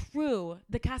 true.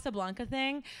 The Casablanca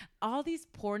thing, all these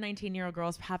poor 19-year-old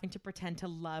girls having to pretend to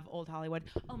love old Hollywood.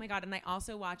 Oh my God. And I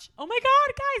also watched, oh my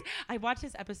God, guys, I watched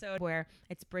this episode where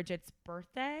it's Bridget's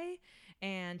birthday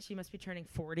and she must be turning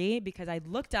 40 because I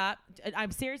looked up,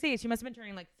 I'm seriously, she must have been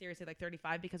turning like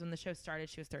 35 because when the show started,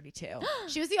 she was 32.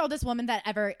 She was the oldest woman that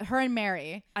ever, her and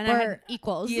Mary And I were had-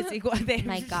 equals. Yes, equal.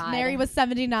 My God. Mary was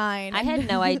 79. I had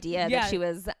no idea Yeah. that she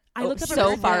was I looked up her so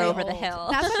birthday. far Very over the old. hill.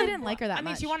 That's why I didn't like her that I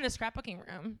mean, much. she wanted a scrapbooking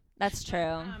room. That's true.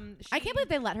 I can't believe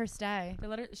they let her stay. They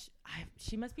let her.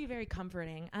 She must be very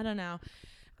comforting. I don't know.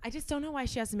 I just don't know why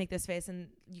she has to make this face, and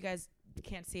you guys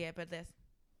can't see it, but this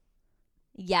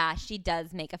Yeah, she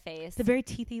does make a face. the very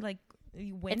teethy like.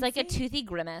 It's like a toothy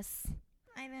grimace.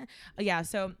 I know. Yeah.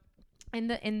 So, in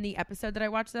the episode that I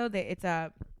watched though, it's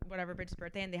whatever Bridget's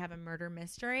birthday, and they have a murder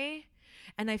mystery,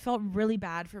 and I felt really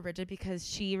bad for Bridget because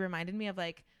she reminded me of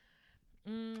like.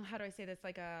 How do I say this?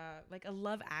 Like a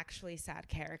Love Actually sad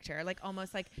character, like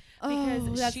almost like because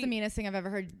Oh, that's she, the meanest thing I've ever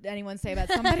heard anyone say about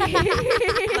somebody.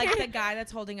 like the guy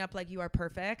that's holding up like you are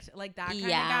perfect, like that kind of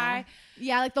guy.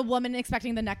 Yeah, like the woman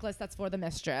expecting the necklace that's for the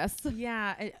mistress.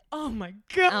 Yeah. Oh my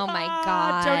God. Oh my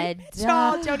God.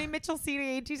 Joni Mitchell,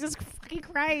 CD. Jesus fucking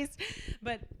Christ.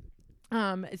 But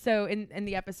so in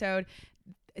the episode,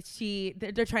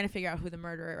 they're trying to figure out who the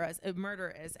murderer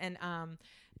is, and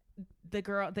the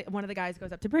girl, one of the guys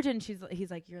goes up to Bridget and he's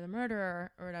like, "You're the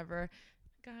murderer," or whatever.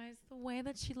 Guys, the way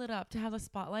that she lit up to have the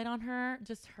spotlight on her,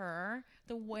 just her,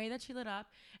 the way that she lit up,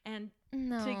 and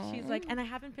she's like, and I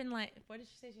haven't been like, what did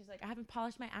she say? She's like, I haven't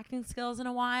polished my acting skills in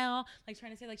a while. Like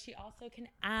trying to say like she also can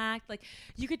act. Like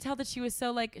you could tell that she was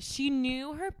so like she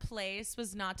knew her place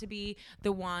was not to be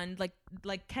the one.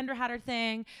 Like Kendra had her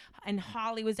thing, and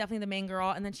Holly was definitely the main girl,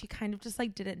 and then she kind of just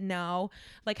like didn't know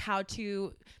like how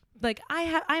to. Like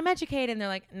I'm educated, and they're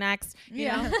like next, you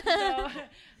know. So,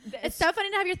 It's so funny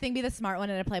to have your thing be the smart one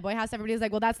in a Playboy house. Everybody's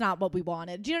like, well, that's not what we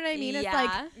wanted. Do you know what I mean? It's like,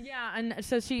 yeah, and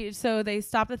so they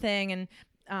stop the thing,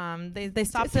 and they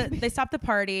stop the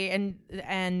party,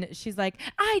 and she's like,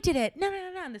 I did it, no,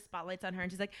 and the spotlight's on her,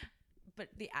 and she's like, but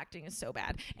the acting is so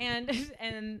bad,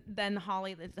 and then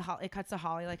Holly, it cuts to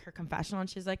Holly like her confessional, and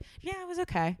she's like, yeah, it was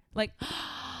okay, like.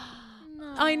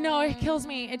 I know, it kills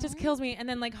me. It just kills me. And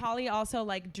then like Holly also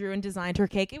like drew and designed her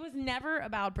cake. It was never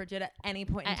about Bridget at any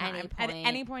point in time. At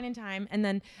any point in time. And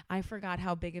then I forgot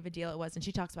how big of a deal it was. And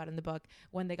she talks about it in the book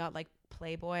when they got like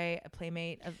Playboy, a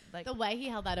Playmate of like the way he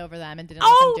held that over them and didn't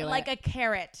let them do like it. a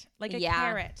carrot. Like a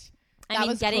carrot. I That mean,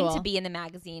 was getting cool. to be in the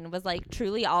magazine was like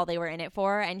truly all they were in it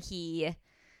for, and he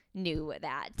knew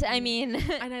that. I mean,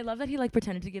 And I love that he like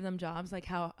pretended to give them jobs, like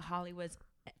how Holly was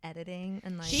editing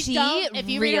and like She if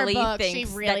you read really her book, she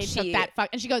thinks really that took she- that fuck.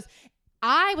 And she goes,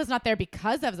 I was not there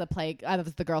because I was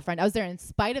the girlfriend. I was there in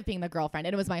spite of being the girlfriend.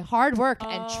 And it was my hard work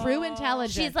and true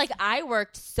intelligence. she's like, I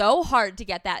worked so hard to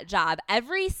get that job.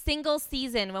 Every single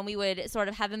season when we would sort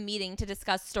of have a meeting to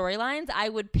discuss storylines, I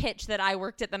would pitch that I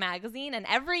worked at the magazine. And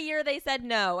every year they said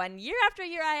no. And year after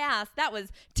year I asked. That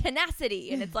was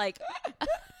tenacity. And it's like...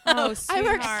 oh, I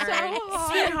worked sweetheart. so hard.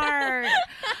 Sweetheart.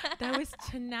 That was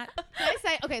Can I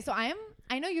say, okay, so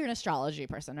I know you're an astrology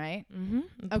person, right? Mm-hmm.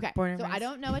 Okay. Born and So I raised.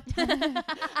 don't know a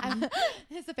ton.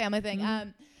 It's a family thing.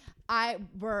 I'm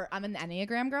an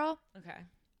Enneagram girl. Okay.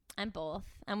 I'm both.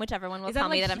 I'm whichever one will Is that tell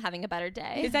me like that I'm having a better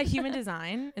day. Is that human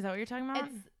design? Is that what you're talking about?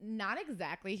 It's not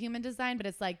exactly human design, but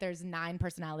it's like there's 9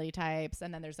 personality types,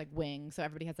 and then there's like wings, so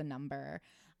everybody has a number.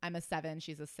 I'm a 7,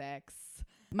 she's a 6.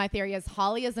 My theory is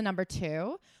Holly is a number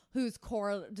 2, whose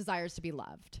core desires to be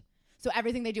loved. So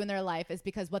everything they do in their life is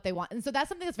because what they want. And so that's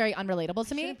something that's very unrelatable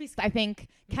to me. I think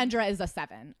Kendra is a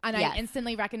 7. And I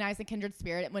instantly recognize the kindred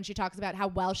spirit when she talks about how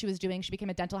well she was doing. She became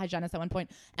a dental hygienist at one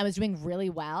point and was doing really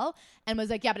well and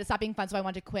was like, yeah, but it stopped being fun, so I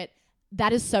wanted to quit.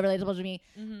 That is so relatable to me.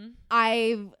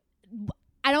 Mm-hmm.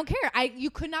 I don't care. You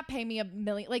could not pay me $1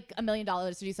 million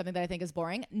to do something that I think is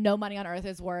boring. No money on earth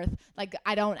is worth, like,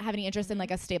 I don't have any interest in like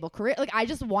a stable career. Like, I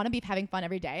just want to be having fun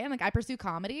every day. And like, I pursue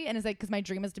comedy, and it's like, cause my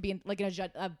dream is to be in like in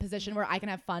a position where I can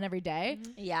have fun every day.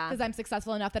 Yeah. Cause I'm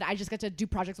successful enough that I just get to do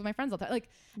projects with my friends all the time. Like,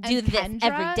 do this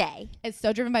every day. It's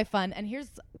so driven by fun. And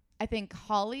I think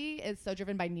Holly is so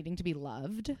driven by needing to be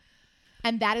loved.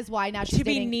 And that is why now she's to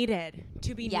be needed.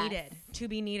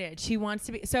 She wants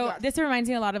to be. So this reminds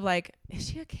me a lot of like, is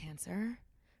she a Cancer?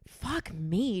 Fuck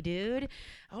me, dude.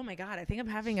 Oh my God. I think I'm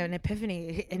having an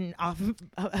epiphany I'll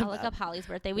look up Holly's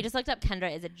birthday. We just looked up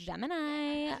Kendra is a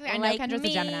Gemini. I know Kendra's a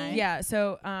Gemini. Yeah.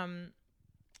 So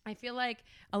I feel like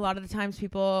a lot of the times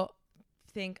people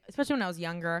think, especially when I was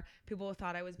younger, people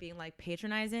thought I was being like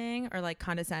patronizing or like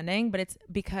condescending, but it's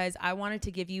because I wanted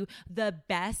to give you the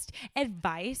best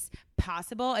advice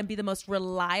possible and be the most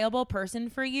reliable person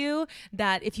for you,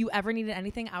 that if you ever needed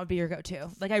anything, I would be your go-to.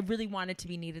 Like, I really wanted to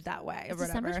be needed that way or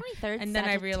whatever. December 23rd, and then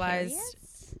I realized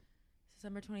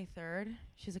December 23rd,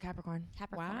 she's a Capricorn.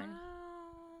 Wow.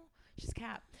 She's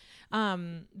Cap.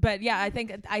 But yeah, I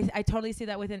think I totally see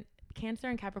that within Cancer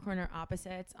and Capricorn are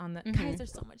opposites on the guys.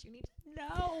 There's so much you need to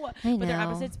know. I know. But they're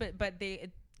opposites, but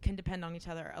they can depend on each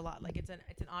other a lot. Like, it's an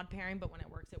odd pairing, but when it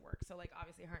works, it works. So like,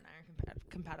 obviously her and I are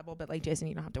compatible, but like, Jason,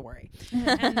 you don't have to worry.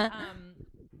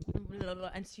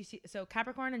 And so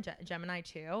Capricorn and Gemini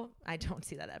too, I don't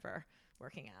see that ever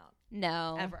working out.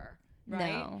 No. Ever.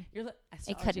 Right? No. You're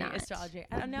it could not. Astrology.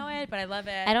 I don't know it, but I love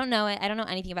it. I don't know it. I don't know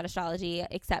anything about astrology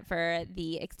except for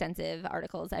the extensive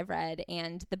articles I've read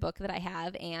and the book that I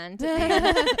have. And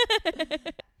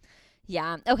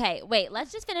yeah. Okay. Wait,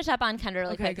 let's just finish up on Kendra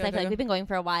really quick, because I feel like we've been going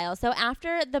for a while. So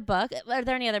after the book, are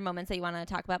there any other moments that you want to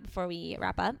talk about before we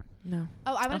wrap up? No.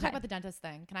 Oh, I want to talk about the dentist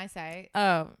thing. Can I say?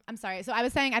 Oh. I'm sorry. So I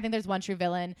was saying I think there's one true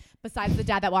villain besides the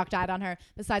dad that walked out on her,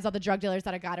 besides all the drug dealers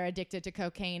that got her addicted to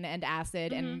cocaine and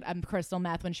acid and crystal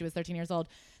meth when she was 13 years old.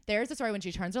 There's a story when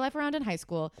she turns her life around in high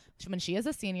school. When she is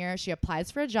a senior, she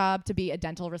applies for a job to be a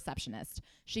dental receptionist.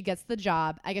 She gets the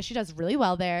job. I guess she does really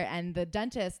well there. And the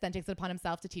dentist then takes it upon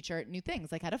himself to teach her new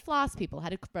things, like how to floss people, how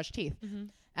to brush teeth.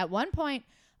 At one point,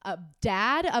 a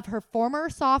dad of her former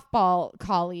softball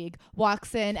colleague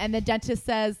walks in, and the dentist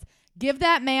says, "Give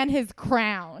that man his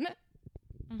crown."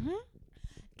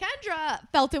 Kendra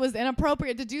felt it was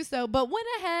inappropriate to do so, but went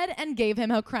ahead and gave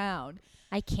him a crown.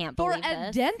 I can't For believe a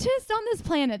this. dentist on this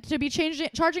planet to be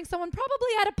charging someone probably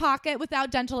out of pocket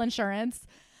without dental insurance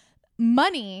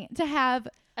money to have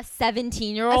A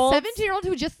 17-year-old? a 17-year-old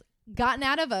who just gotten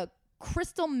out of a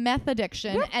crystal meth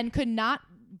addiction and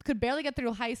could barely get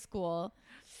through high school.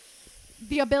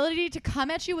 The ability to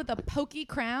come at you with a pokey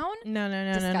crown. No.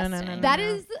 That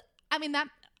is, I mean, that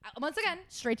once again,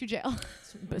 straight to jail.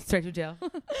 Straight to jail.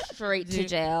 Straight to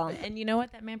jail. And you know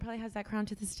what? That man probably has that crown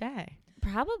to this day.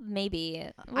 Probably, maybe.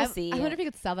 We'll see. I wonder if he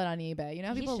could sell that on eBay. You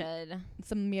know, He people should.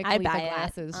 some Mia I Khalifa buy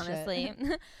glasses. it, honestly.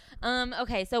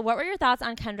 Okay, so what were your thoughts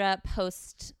on Kendra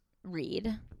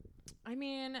post-read? I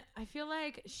mean, I feel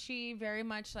like she very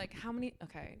much like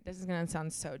okay, this is going to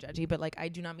sound so judgy, but like, I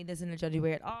do not mean this in a judgy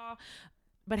way at all.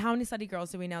 But how many slutty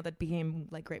girls do we know that became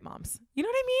like great moms? You know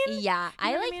what I mean? Yeah.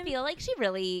 You know I feel like she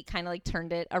really kind of like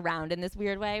turned it around in this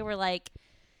weird way where like,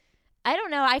 I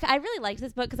don't know. I really liked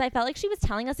this book because I felt like she was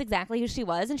telling us exactly who she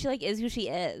was, and she like is who she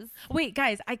is. Wait,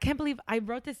 guys, I can't believe I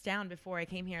wrote this down before I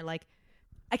came here. Like,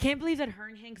 I can't believe that her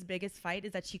and Hank's biggest fight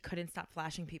is that she couldn't stop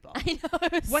flashing people. I know.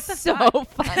 It was What the so fuck?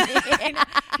 funny.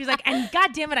 She's like, and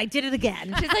God damn it, I did it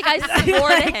again. She's like, I swore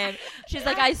to him. She's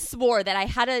like, I swore that I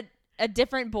had a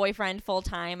different boyfriend full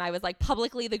time. I was like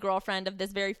publicly the girlfriend of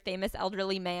this very famous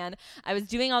elderly man. I was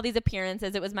doing all these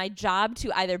appearances. It was my job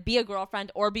to either be a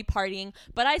girlfriend or be partying,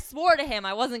 but I swore to him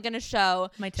I wasn't going to show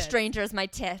strangers my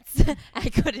tits. I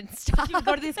couldn't stop. She would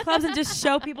go to these clubs and just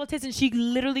show people tits, and she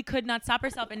literally could not stop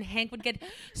herself. And Hank would get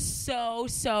so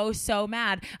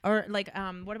mad. Or like,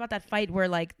 what about that fight where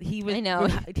like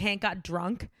Hank got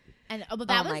drunk? And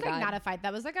that was like not a fight.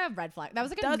 That was like a red flag. That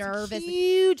was like a nervous,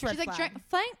 huge red flag.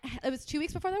 flag. It was 2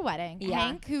 weeks before their wedding. Yeah.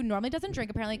 Hank, who normally doesn't drink,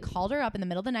 apparently called her up in the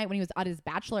middle of the night when he was at his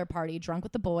bachelor party, drunk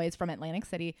with the boys from Atlantic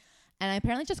City, and I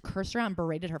apparently just cursed her out and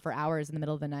berated her for hours in the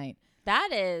middle of the night. That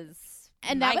is.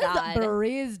 And my that was God.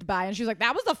 breezed by, and she was like,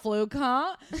 "That was a fluke,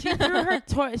 huh?" She threw her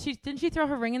didn't she throw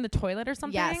her ring in the toilet or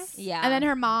something? Yes. Yeah. And then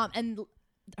her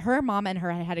mom and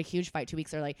her had a huge fight 2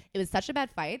 weeks early. It was such a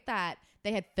bad fight that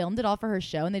they had filmed it all for her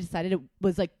show, and they decided it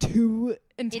was like too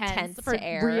intense for to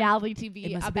air. reality It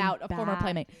TV must have about been a former bad,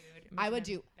 playmate. dude. It must I have would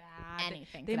been do bad.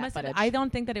 anything. They for that must have. footage. I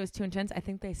don't think that it was too intense. I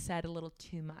think they said a little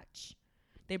too much.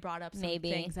 They brought up some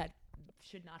Maybe. things that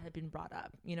should not have been brought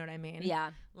up. You know what I mean? Yeah.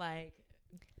 Like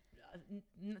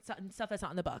stuff that's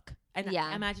not in the book. And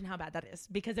Yeah. imagine how bad that is,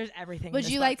 because there's everything. in Would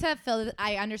this you book. like to fill?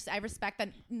 I respect that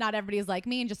not everybody is like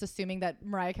me and just assuming that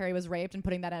Mariah Carey was raped and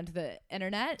putting that onto the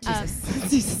internet.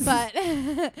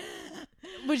 But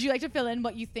would you like to fill in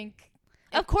what you think?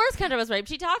 Of course, Kendra was raped.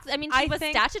 She talks. I mean, she was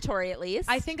statutory at least.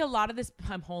 I think a lot of this,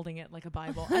 I'm holding it like a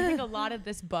Bible. I think a lot of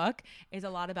this book is a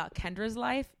lot about Kendra's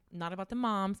life, not about the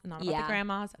moms, not about the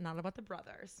grandmas, not about the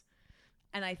brothers.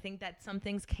 And I think that some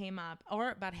things came up, or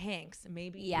about Hank's,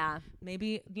 maybe,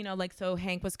 you know, like, so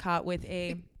Hank was caught with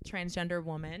a transgender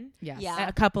woman. Yes. Yeah.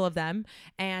 A couple of them.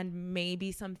 And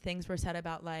maybe some things were said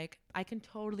about, like, I can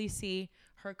totally see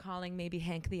her calling maybe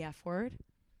Hank the F word.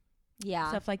 Yeah.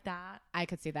 Stuff like that. I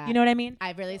could see that. You know what I mean?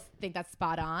 I really think that's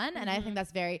spot on. And I think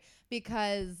that's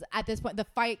because at this point, the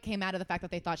fight came out of the fact that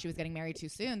they thought she was getting married too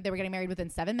soon. They were getting married within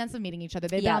 7 months of meeting each other.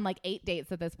 They'd been on like 8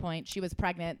 dates at this point. She was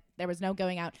pregnant. There was no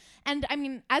going out. And I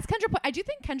mean, as Kendra I do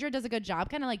think Kendra does a good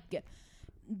job kind of like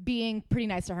being pretty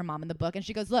nice to her mom in the book. And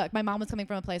she goes, look, my mom was coming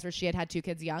from a place where she had 2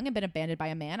 kids young and been abandoned by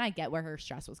a man. I get where her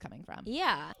stress was coming from.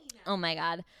 Yeah. Oh my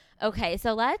God. Okay,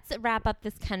 so let's wrap up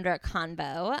this Kendra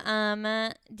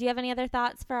convo. Do you have any other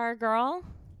thoughts for our girl?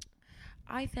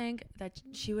 I think that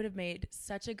she would have made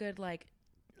such a good, like,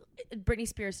 Britney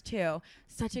Spears too,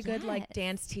 such a good like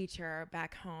dance teacher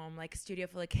back home, like studio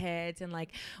full of kids, and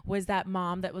like was that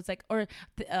mom that was like, or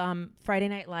Friday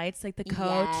Night Lights, like the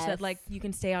coach that like you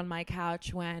can stay on my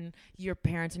couch when your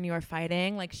parents and you are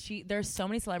fighting. Like there's so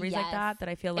many celebrities like that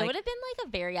I feel like it would have been like a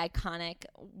very iconic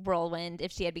whirlwind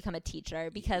if she had become a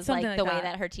teacher, because Something like the like way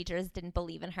that. that her teachers didn't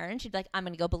believe in her, and she'd be like, I'm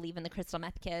gonna go believe in the crystal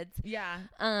meth kids. Yeah.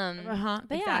 But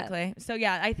Exactly. So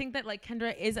yeah, I think that like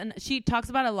Kendra she talks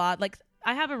about a lot. Like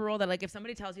I have a rule that like if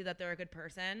somebody tells you that they're a good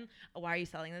person, why are you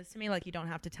selling this to me? Like you don't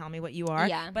have to tell me what you are.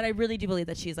 Yeah. But I really do believe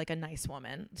that she's like a nice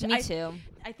woman. Me too.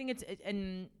 I think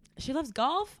and she loves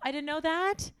golf. I didn't know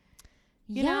that.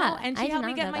 You Yeah, know? And I she did helped not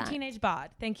me get know my that. teenage bod.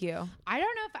 Thank you. I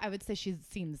don't know if I would say she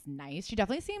seems nice. She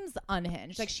definitely seems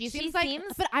unhinged. Like she seems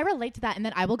seems- but I relate to that, and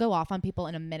then I will go off on people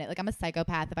in a minute. Like I'm a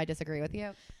psychopath if I disagree with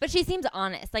you. But she seems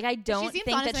honest. Like I don't seems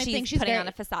think honest, that and I she's think she's putting very- on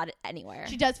a facade anywhere.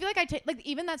 She does feel like I take like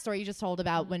even that story you just told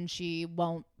about when she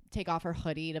won't take off her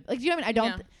hoodie to like. Do you know what I mean? I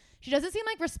don't. Yeah. She doesn't seem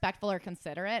like respectful or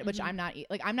considerate, which I'm not.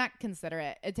 Like I'm not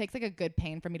considerate. It takes like a good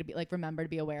pain for me to be like remember to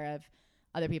be aware of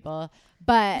other people,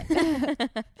 but I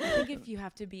think if you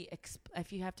have to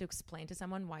if you have to explain to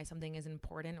someone why something is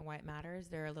important and why it matters,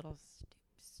 they're a little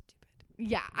stupid.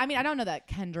 yeah, I mean, I don't know that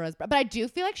Kendra's, but I do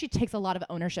feel like she takes a lot of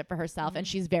ownership for herself, and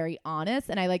she's very honest.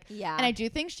 And I like, Yeah. and I do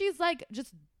think she's like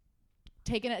just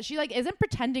taking it. She like isn't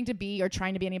pretending to be or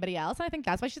trying to be anybody else. And I think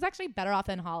that's why she's actually better off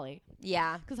than Holly,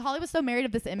 Yeah. because Holly was so married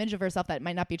of this image of herself that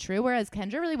might not be true, whereas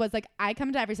Kendra really was like, I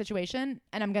come to every situation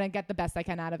and I'm gonna get the best I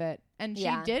can out of it, and she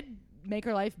Yeah. did make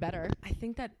her life better. I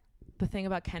think that the thing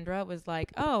about Kendra was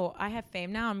like, oh, I have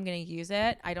fame now. I'm going to use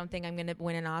it. I don't think I'm going to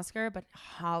win an Oscar, but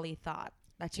Holly thought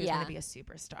that she was going to be a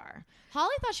superstar.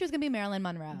 Holly thought she was gonna be Marilyn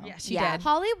Monroe. Yeah, she Yeah. did.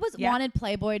 Holly Yeah. wanted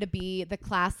Playboy to be the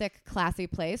classic, classy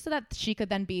place so that she could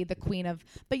then be the queen of.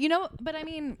 But you know, but I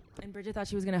mean, And Bridget thought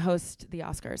she was going to host the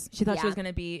Oscars. She thought she Yeah. was going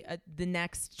to be the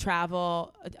next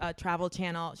travel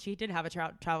channel. She did have a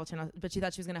travel channel, but she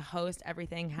thought she was going to host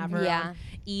everything, have her Yeah. own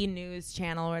E-news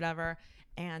channel or whatever.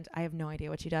 And I have no idea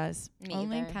what she does. Me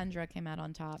only either. Kendra came out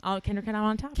on top. Oh, Kendra came out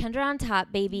on top. Kendra on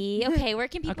top, baby. Okay, where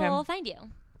can people Okay. find you?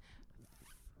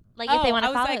 Like if they want I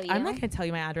to was follow like, you. I'm not going to tell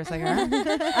you my address like her.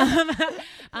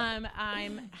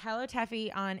 I'm Hello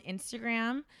Tefi on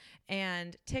Instagram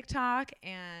and TikTok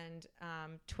and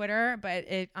Twitter. But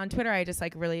on Twitter, I just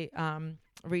like really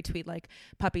retweet like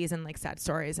puppies and like sad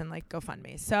stories and like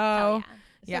GoFundMe. So Oh,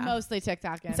 So mostly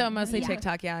TikTok. And So mostly Yeah.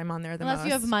 TikTok. Yeah, I'm on there the unless most.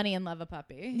 you have money and love a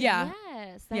puppy. Yeah.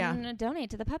 Yes. Yeah. Then donate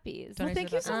to the puppies. Donate Thank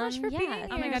to you the so much for yeah, being thank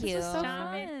here. Oh my God, you. this is so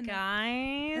Stop fun, it,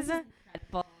 guys.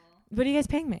 Dreadful. What are you guys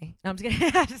paying me? No, I'm just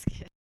kidding. I'm just kidding.